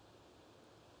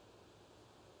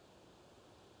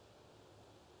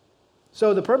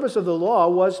 So the purpose of the law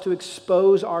was to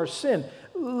expose our sin.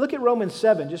 Look at Romans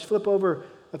 7. Just flip over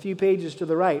a few pages to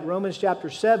the right. Romans chapter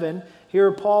 7.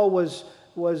 Here Paul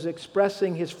was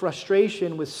expressing his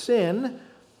frustration with sin.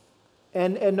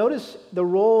 And notice the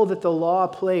role that the law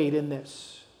played in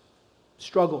this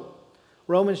struggle.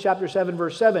 Romans chapter 7,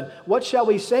 verse 7. What shall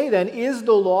we say then? Is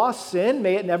the law sin?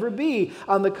 May it never be.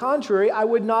 On the contrary, I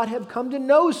would not have come to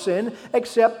know sin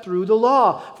except through the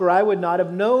law. For I would not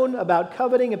have known about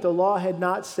coveting if the law had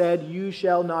not said, you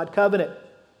shall not covet.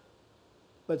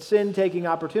 But sin, taking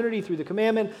opportunity through the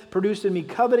commandment, produced in me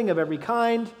coveting of every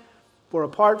kind. For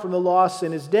apart from the law,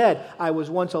 sin is dead. I was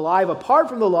once alive apart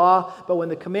from the law, but when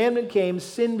the commandment came,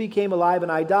 sin became alive and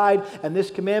I died. And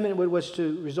this commandment, which was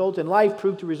to result in life,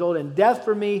 proved to result in death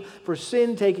for me. For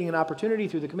sin, taking an opportunity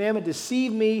through the commandment,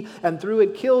 deceived me, and through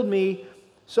it killed me.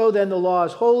 So then the law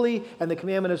is holy, and the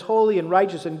commandment is holy and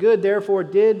righteous and good. Therefore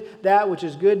did that which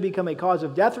is good become a cause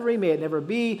of death for me? May it never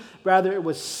be. Rather it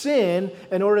was sin,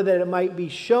 in order that it might be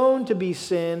shown to be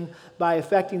sin by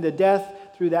effecting the death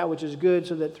through that which is good,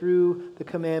 so that through the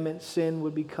commandment sin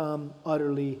would become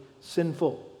utterly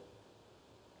sinful.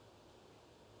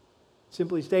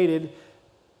 Simply stated,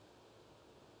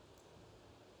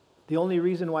 the only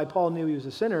reason why Paul knew he was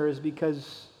a sinner is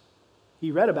because he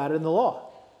read about it in the law.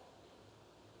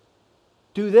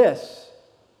 Do this.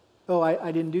 Oh,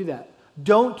 I didn't do that.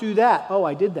 Don't do that. Oh,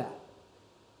 I did that.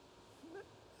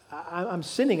 I'm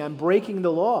sinning. I'm breaking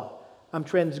the law. I'm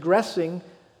transgressing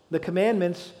the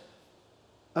commandments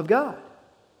of God.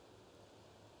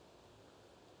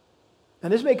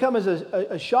 And this may come as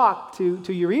a shock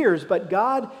to your ears, but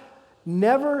God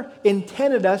never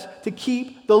intended us to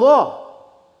keep the law.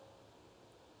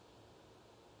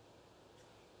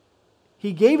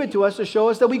 He gave it to us to show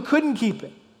us that we couldn't keep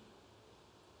it.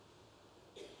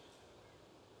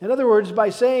 In other words,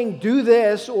 by saying do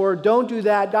this or don't do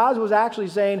that, God was actually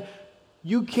saying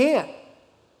you can't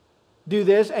do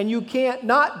this and you can't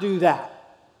not do that.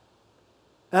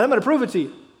 And I'm going to prove it to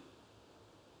you.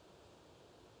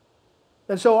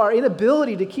 And so our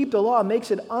inability to keep the law makes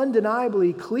it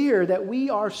undeniably clear that we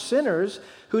are sinners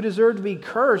who deserve to be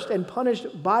cursed and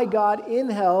punished by God in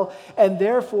hell, and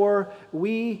therefore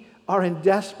we are in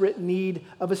desperate need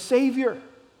of a Savior.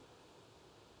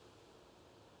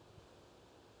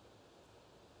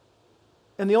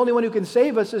 And the only one who can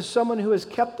save us is someone who has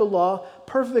kept the law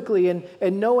perfectly.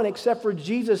 And no one except for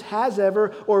Jesus has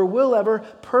ever or will ever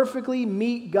perfectly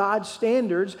meet God's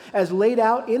standards as laid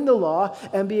out in the law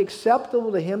and be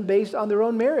acceptable to Him based on their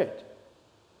own merit.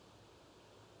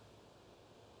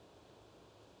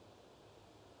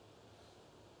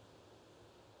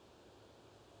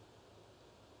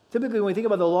 Typically, when we think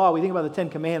about the law, we think about the Ten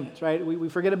Commandments, right? We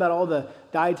forget about all the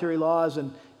dietary laws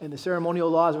and the ceremonial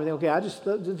laws. And we think, okay,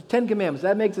 the Ten Commandments,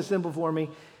 that makes it simple for me.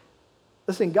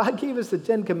 Listen, God gave us the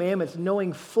Ten Commandments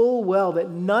knowing full well that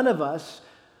none of us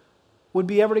would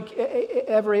be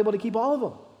ever able to keep all of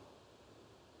them.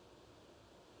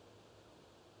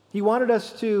 He wanted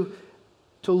us to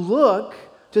look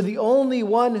to the only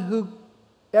one who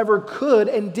ever could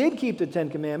and did keep the Ten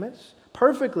Commandments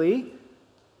perfectly.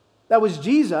 That was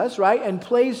Jesus, right? And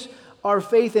place our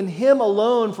faith in Him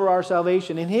alone for our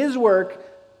salvation, in His work,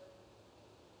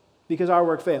 because our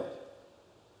work failed.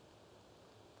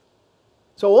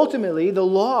 So ultimately, the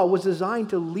law was designed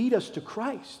to lead us to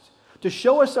Christ, to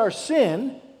show us our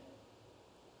sin,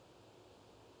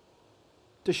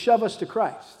 to shove us to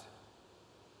Christ.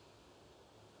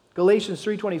 Galatians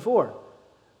 3:24.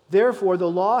 Therefore, the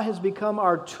law has become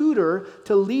our tutor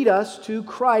to lead us to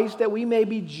Christ, that we may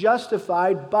be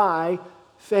justified by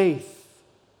faith.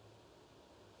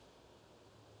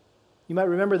 You might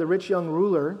remember the rich young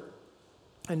ruler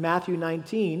in Matthew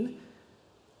 19,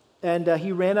 and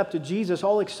he ran up to Jesus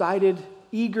all excited,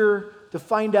 eager to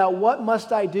find out, what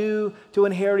must I do to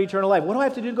inherit eternal life? What do I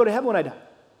have to do to go to heaven when I die?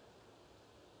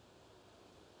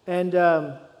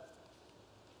 And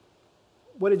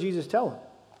what did Jesus tell him?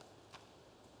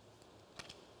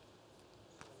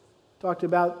 Talked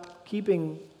about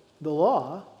keeping the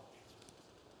law.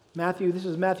 This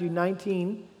is Matthew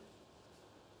 19,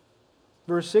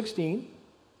 verse 16.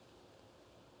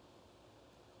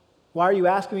 Why are you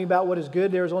asking me about what is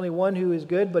good? There is only one who is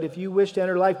good, but if you wish to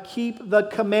enter life, keep the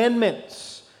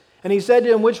commandments. And he said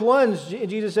to him, which ones?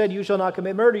 Jesus said, you shall not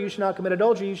commit murder, you shall not commit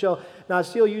adultery, you shall not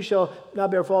steal, you shall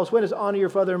not bear false witness, honor your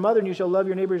father and mother, and you shall love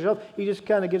your neighbor as yourself. He just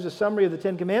kind of gives a summary of the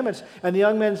 10 Commandments. And the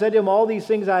young man said to him, all these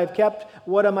things I have kept,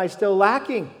 what am I still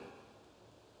lacking?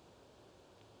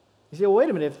 You say, well, wait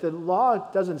a minute, if the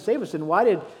law doesn't save us, then why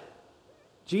did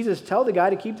Jesus tell the guy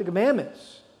to keep the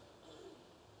commandments?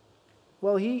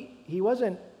 Well, he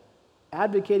wasn't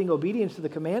advocating obedience to the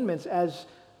commandments as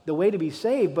the way to be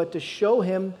saved, but to show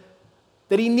him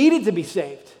that he needed to be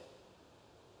saved.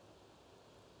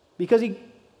 Because he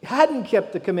hadn't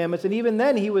kept the commandments, and even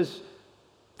then he was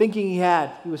thinking he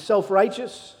had. He was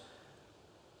self-righteous.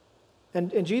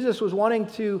 And Jesus was wanting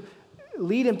to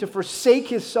lead him to forsake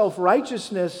his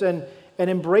self-righteousness and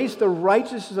embrace the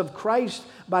righteousness of Christ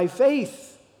by faith.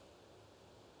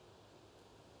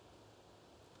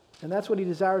 And that's what he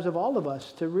desires of all of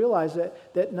us, to realize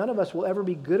that none of us will ever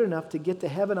be good enough to get to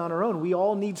heaven on our own. We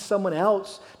all need someone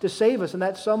else to save us, and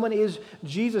that someone is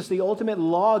Jesus, the ultimate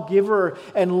lawgiver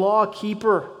and law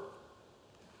keeper.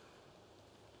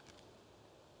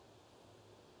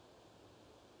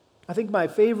 I think my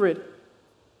favorite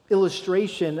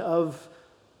illustration of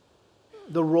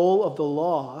the role of the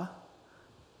law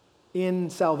in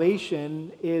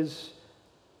salvation is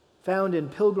found in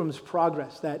Pilgrim's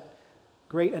Progress, that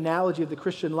great analogy of the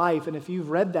Christian life. And if you've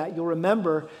read that, you'll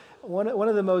remember one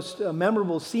of the most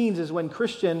memorable scenes is when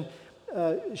Christian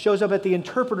shows up at the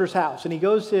interpreter's house, and he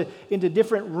goes into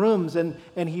different rooms, and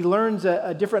he learns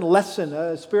a different lesson,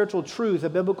 a spiritual truth, a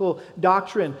biblical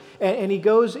doctrine. And he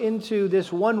goes into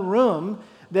this one room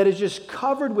that is just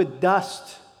covered with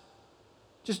dust,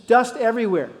 just dust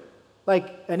everywhere,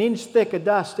 like an inch thick of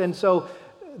dust. And so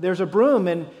there's a broom,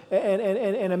 and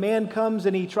a man comes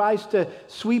and he tries to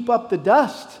sweep up the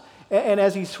dust. And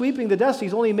as he's sweeping the dust,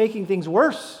 he's only making things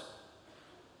worse.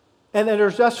 And then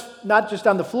there's dust not just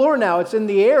on the floor now, it's in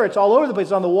the air, it's all over the place,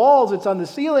 it's on the walls, it's on the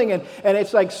ceiling, and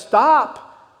it's like,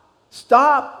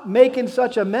 stop making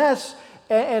such a mess.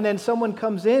 And then someone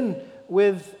comes in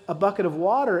with a bucket of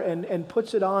water and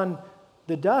puts it on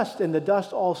the dust, and the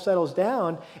dust all settles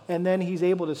down, and then he's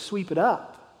able to sweep it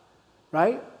up,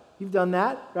 right? You've done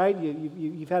that, right?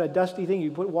 You've had a dusty thing, you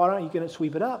put water on it, you can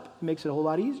sweep it up. It makes it a whole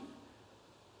lot easier.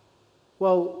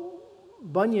 Well,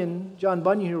 John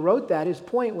Bunyan, who wrote that, his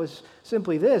point was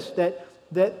simply this, that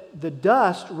the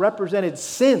dust represented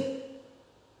sin.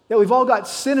 That we've all got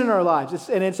sin in our lives,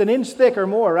 and it's an inch thick or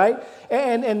more, right?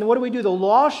 And what do? The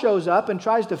law shows up and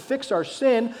tries to fix our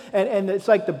sin, and it's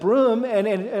like the broom,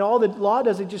 and all the law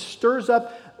does, it just stirs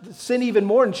up sin even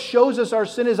more and shows us our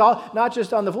sin is all, not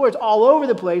just on the floor, it's all over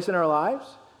the place in our lives.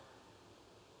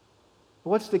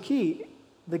 What's the key?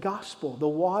 The gospel, the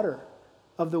water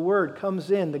of the word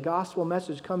comes in, the gospel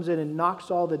message comes in and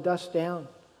knocks all the dust down.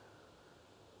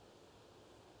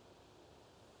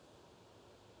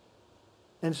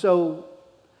 And so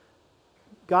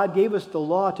God gave us the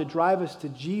law to drive us to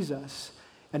Jesus.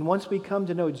 And once we come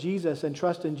to know Jesus and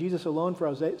trust in Jesus alone for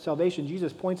our salvation,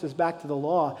 Jesus points us back to the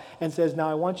law and says, now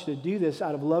I want you to do this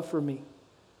out of love for me.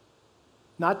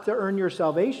 Not to earn your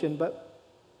salvation, but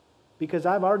because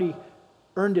I've already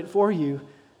earned it for you,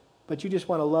 but you just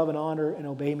want to love and honor and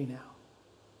obey me now.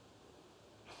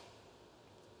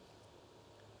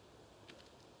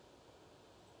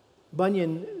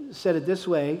 Bunyan said it this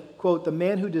way, quote, the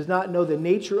man who does not know the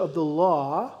nature of the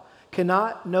law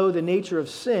cannot know the nature of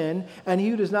sin, and he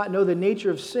who does not know the nature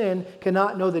of sin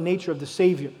cannot know the nature of the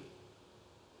Savior.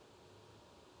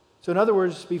 So in other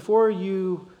words, before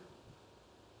you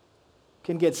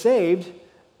can get saved,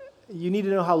 you need to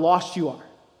know how lost you are.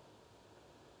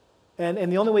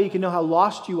 And the only way you can know how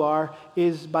lost you are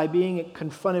is by being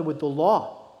confronted with the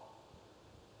law.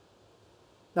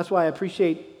 That's why I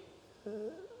appreciate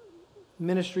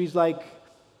ministries like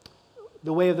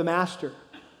The Way of the Master,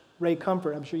 Ray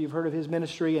Comfort. I'm sure you've heard of his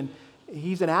ministry, and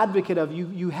he's an advocate of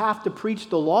you have to preach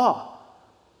the law.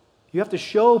 You have to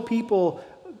show people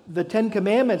the 10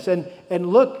 Commandments and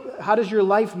look, how does your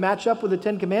life match up with the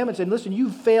 10 Commandments? And listen,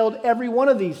 you've failed every one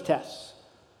of these tests.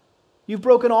 You've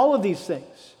broken all of these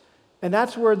things. And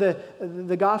that's where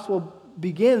the gospel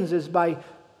begins, is by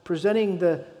presenting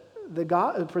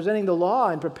presenting the law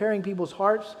and preparing people's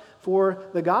hearts for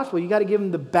the gospel. You got to give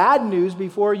them the bad news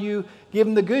before you give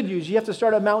them the good news. You have to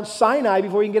start at Mount Sinai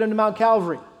before you can get them to Mount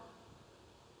Calvary.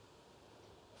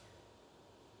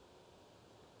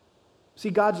 See,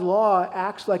 God's law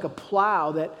acts like a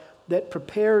plow that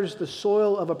prepares the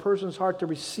soil of a person's heart to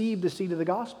receive the seed of the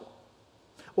gospel.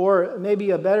 Or maybe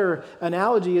a better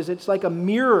analogy is it's like a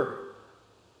mirror.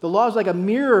 The law is like a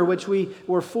mirror which we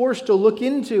were forced to look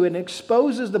into and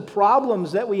exposes the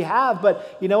problems that we have,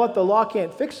 but you know what? The law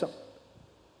can't fix them.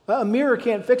 A mirror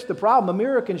can't fix the problem. A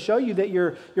mirror can show you that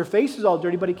your face is all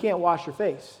dirty, but it can't wash your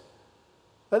face.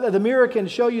 The mirror can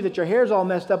show you that your hair is all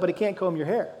messed up, but it can't comb your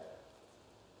hair.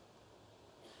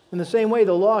 In the same way,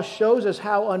 the law shows us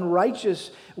how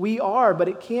unrighteous we are, but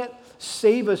it can't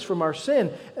save us from our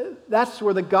sin. That's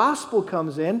where the gospel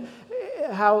comes in,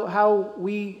 how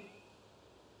we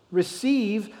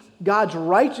receive God's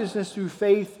righteousness through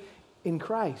faith in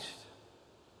Christ.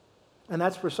 And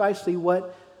that's precisely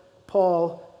what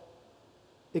Paul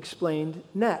explained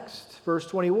next. Verse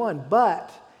 21, but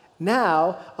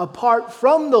now, apart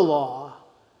from the law,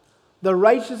 the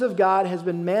righteousness of God has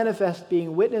been manifest,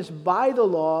 being witnessed by the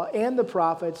law and the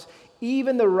prophets,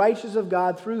 even the righteousness of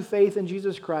God through faith in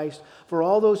Jesus Christ, for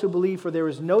all those who believe, for there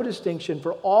is no distinction,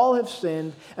 for all have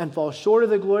sinned and fall short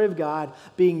of the glory of God,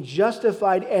 being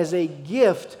justified as a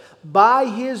gift by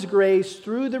His grace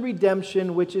through the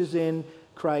redemption which is in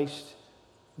Christ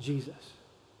Jesus.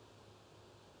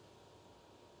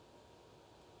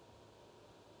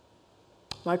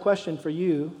 My question for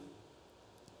you,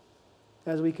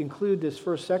 as we conclude this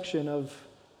first section of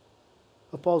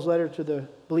Paul's letter to the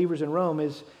believers in Rome,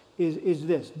 is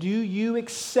this. Do you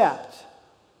accept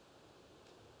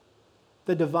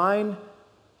the divine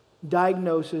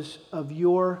diagnosis of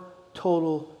your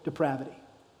total depravity?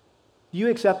 Do you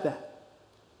accept that?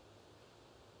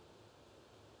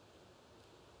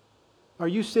 Are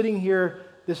you sitting here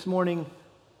this morning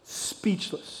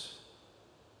speechless?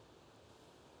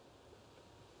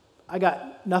 I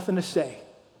got nothing to say.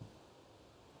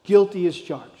 Guilty as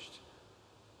charged.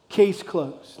 Case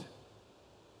closed.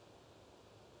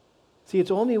 See,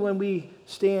 it's only when we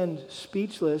stand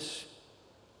speechless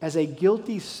as a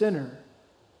guilty sinner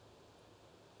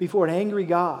before an angry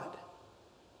God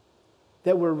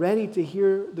that we're ready to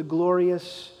hear the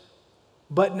glorious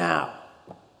 "but now"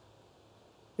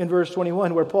 in verse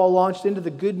 21, where Paul launched into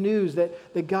the good news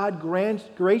that God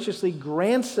graciously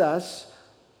grants us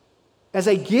as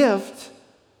a gift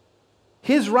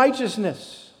His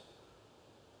righteousness.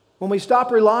 When we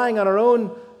stop relying on our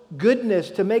own goodness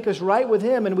to make us right with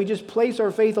Him and we just place our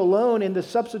faith alone in the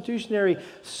substitutionary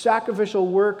sacrificial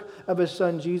work of His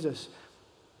Son Jesus.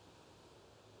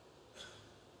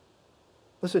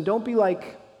 Listen, don't be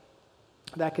like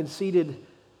that conceited,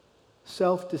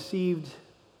 self-deceived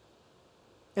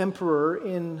emperor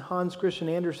in Hans Christian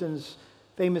Andersen's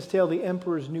famous tale, The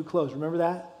Emperor's New Clothes. Remember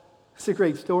that? It's a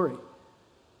great story.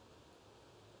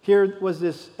 Here was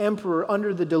this emperor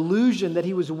under the delusion that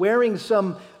he was wearing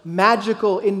some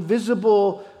magical,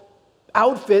 invisible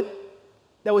outfit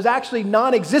that was actually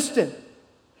non-existent.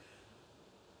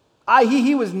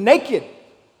 He was naked.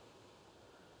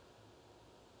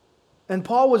 And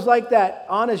Paul was like that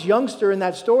honest youngster in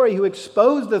that story who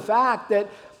exposed the fact that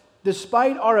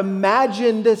despite our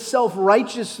imagined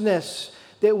self-righteousness,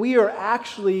 that we are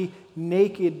actually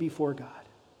naked before God.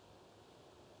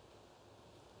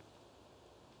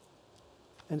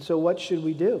 And so what should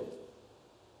we do?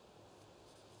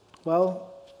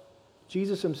 Well,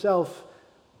 Jesus Himself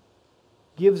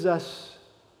gives us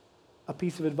a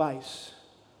piece of advice.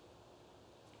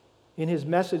 In His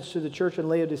message to the church in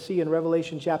Laodicea in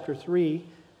Revelation chapter 3,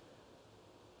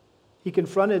 He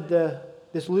confronted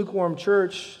this lukewarm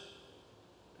church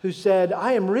who said,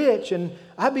 I am rich and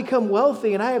I've become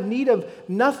wealthy and I have need of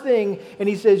nothing. And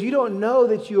He says, you don't know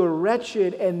that you are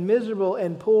wretched and miserable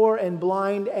and poor and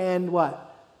blind and what?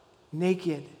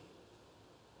 Naked.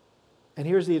 And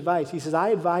here's the advice. He says, I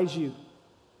advise you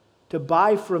to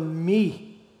buy from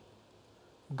me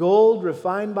gold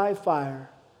refined by fire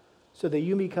so that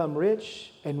you become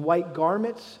rich, and white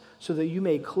garments so that you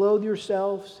may clothe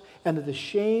yourselves, and that the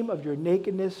shame of your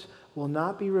nakedness will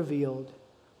not be revealed,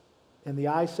 and the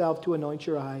eye salve to anoint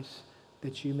your eyes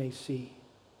that you may see.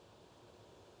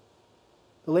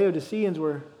 The Laodiceans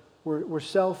were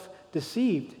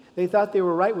self-deceived. They thought they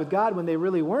were right with God when they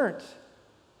really weren't.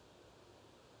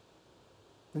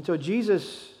 And so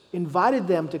Jesus invited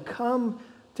them to come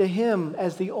to Him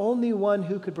as the only one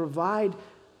who could provide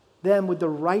them with the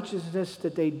righteousness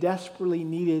that they desperately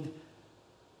needed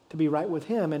to be right with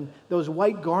Him. And those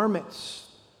white garments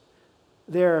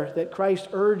there that Christ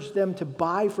urged them to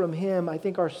buy from Him, I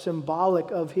think are symbolic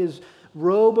of His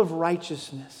robe of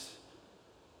righteousness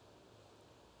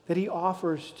that He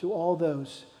offers to all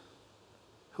those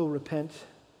who repent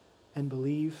and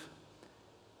believe.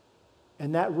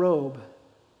 And that robe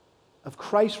of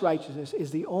Christ's righteousness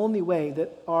is the only way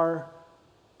that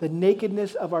the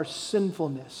nakedness of our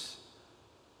sinfulness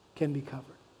can be covered.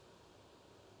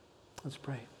 Let's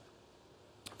pray.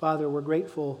 Father, we're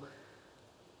grateful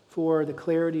for the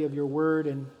clarity of your word,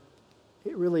 and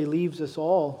it really leaves us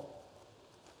all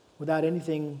without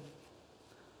anything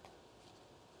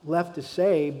left to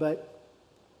say, but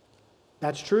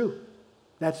that's true.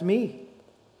 That's me.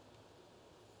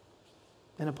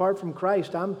 And apart from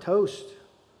Christ, I'm toast.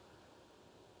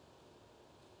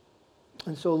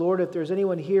 And so, Lord, if there's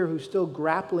anyone here who's still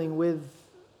grappling with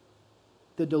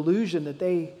the delusion that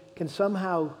they can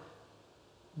somehow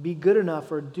be good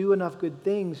enough or do enough good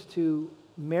things to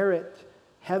merit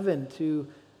heaven, to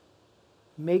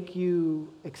make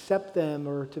you accept them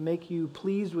or to make you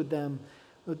pleased with them,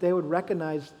 that they would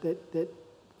recognize that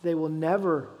they will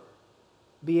never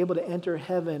be able to enter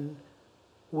heaven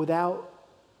without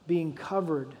being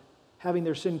covered, having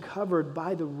their sin covered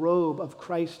by the robe of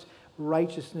Christ's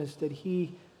righteousness that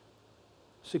he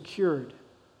secured,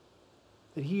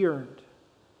 that he earned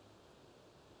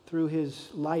through his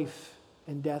life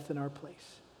and death in our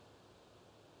place.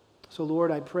 So, Lord,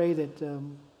 I pray that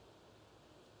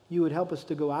you would help us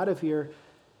to go out of here,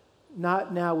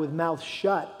 not now with mouths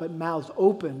shut, but mouths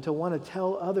open to want to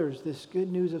tell others this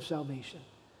good news of salvation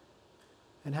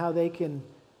and how they can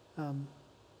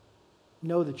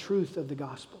know the truth of the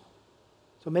gospel.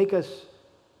 So make us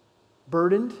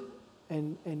burdened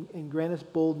and grant us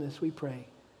boldness, we pray,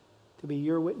 to be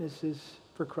your witnesses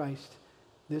for Christ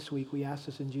this week. We ask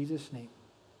this in Jesus' name.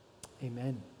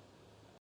 Amen.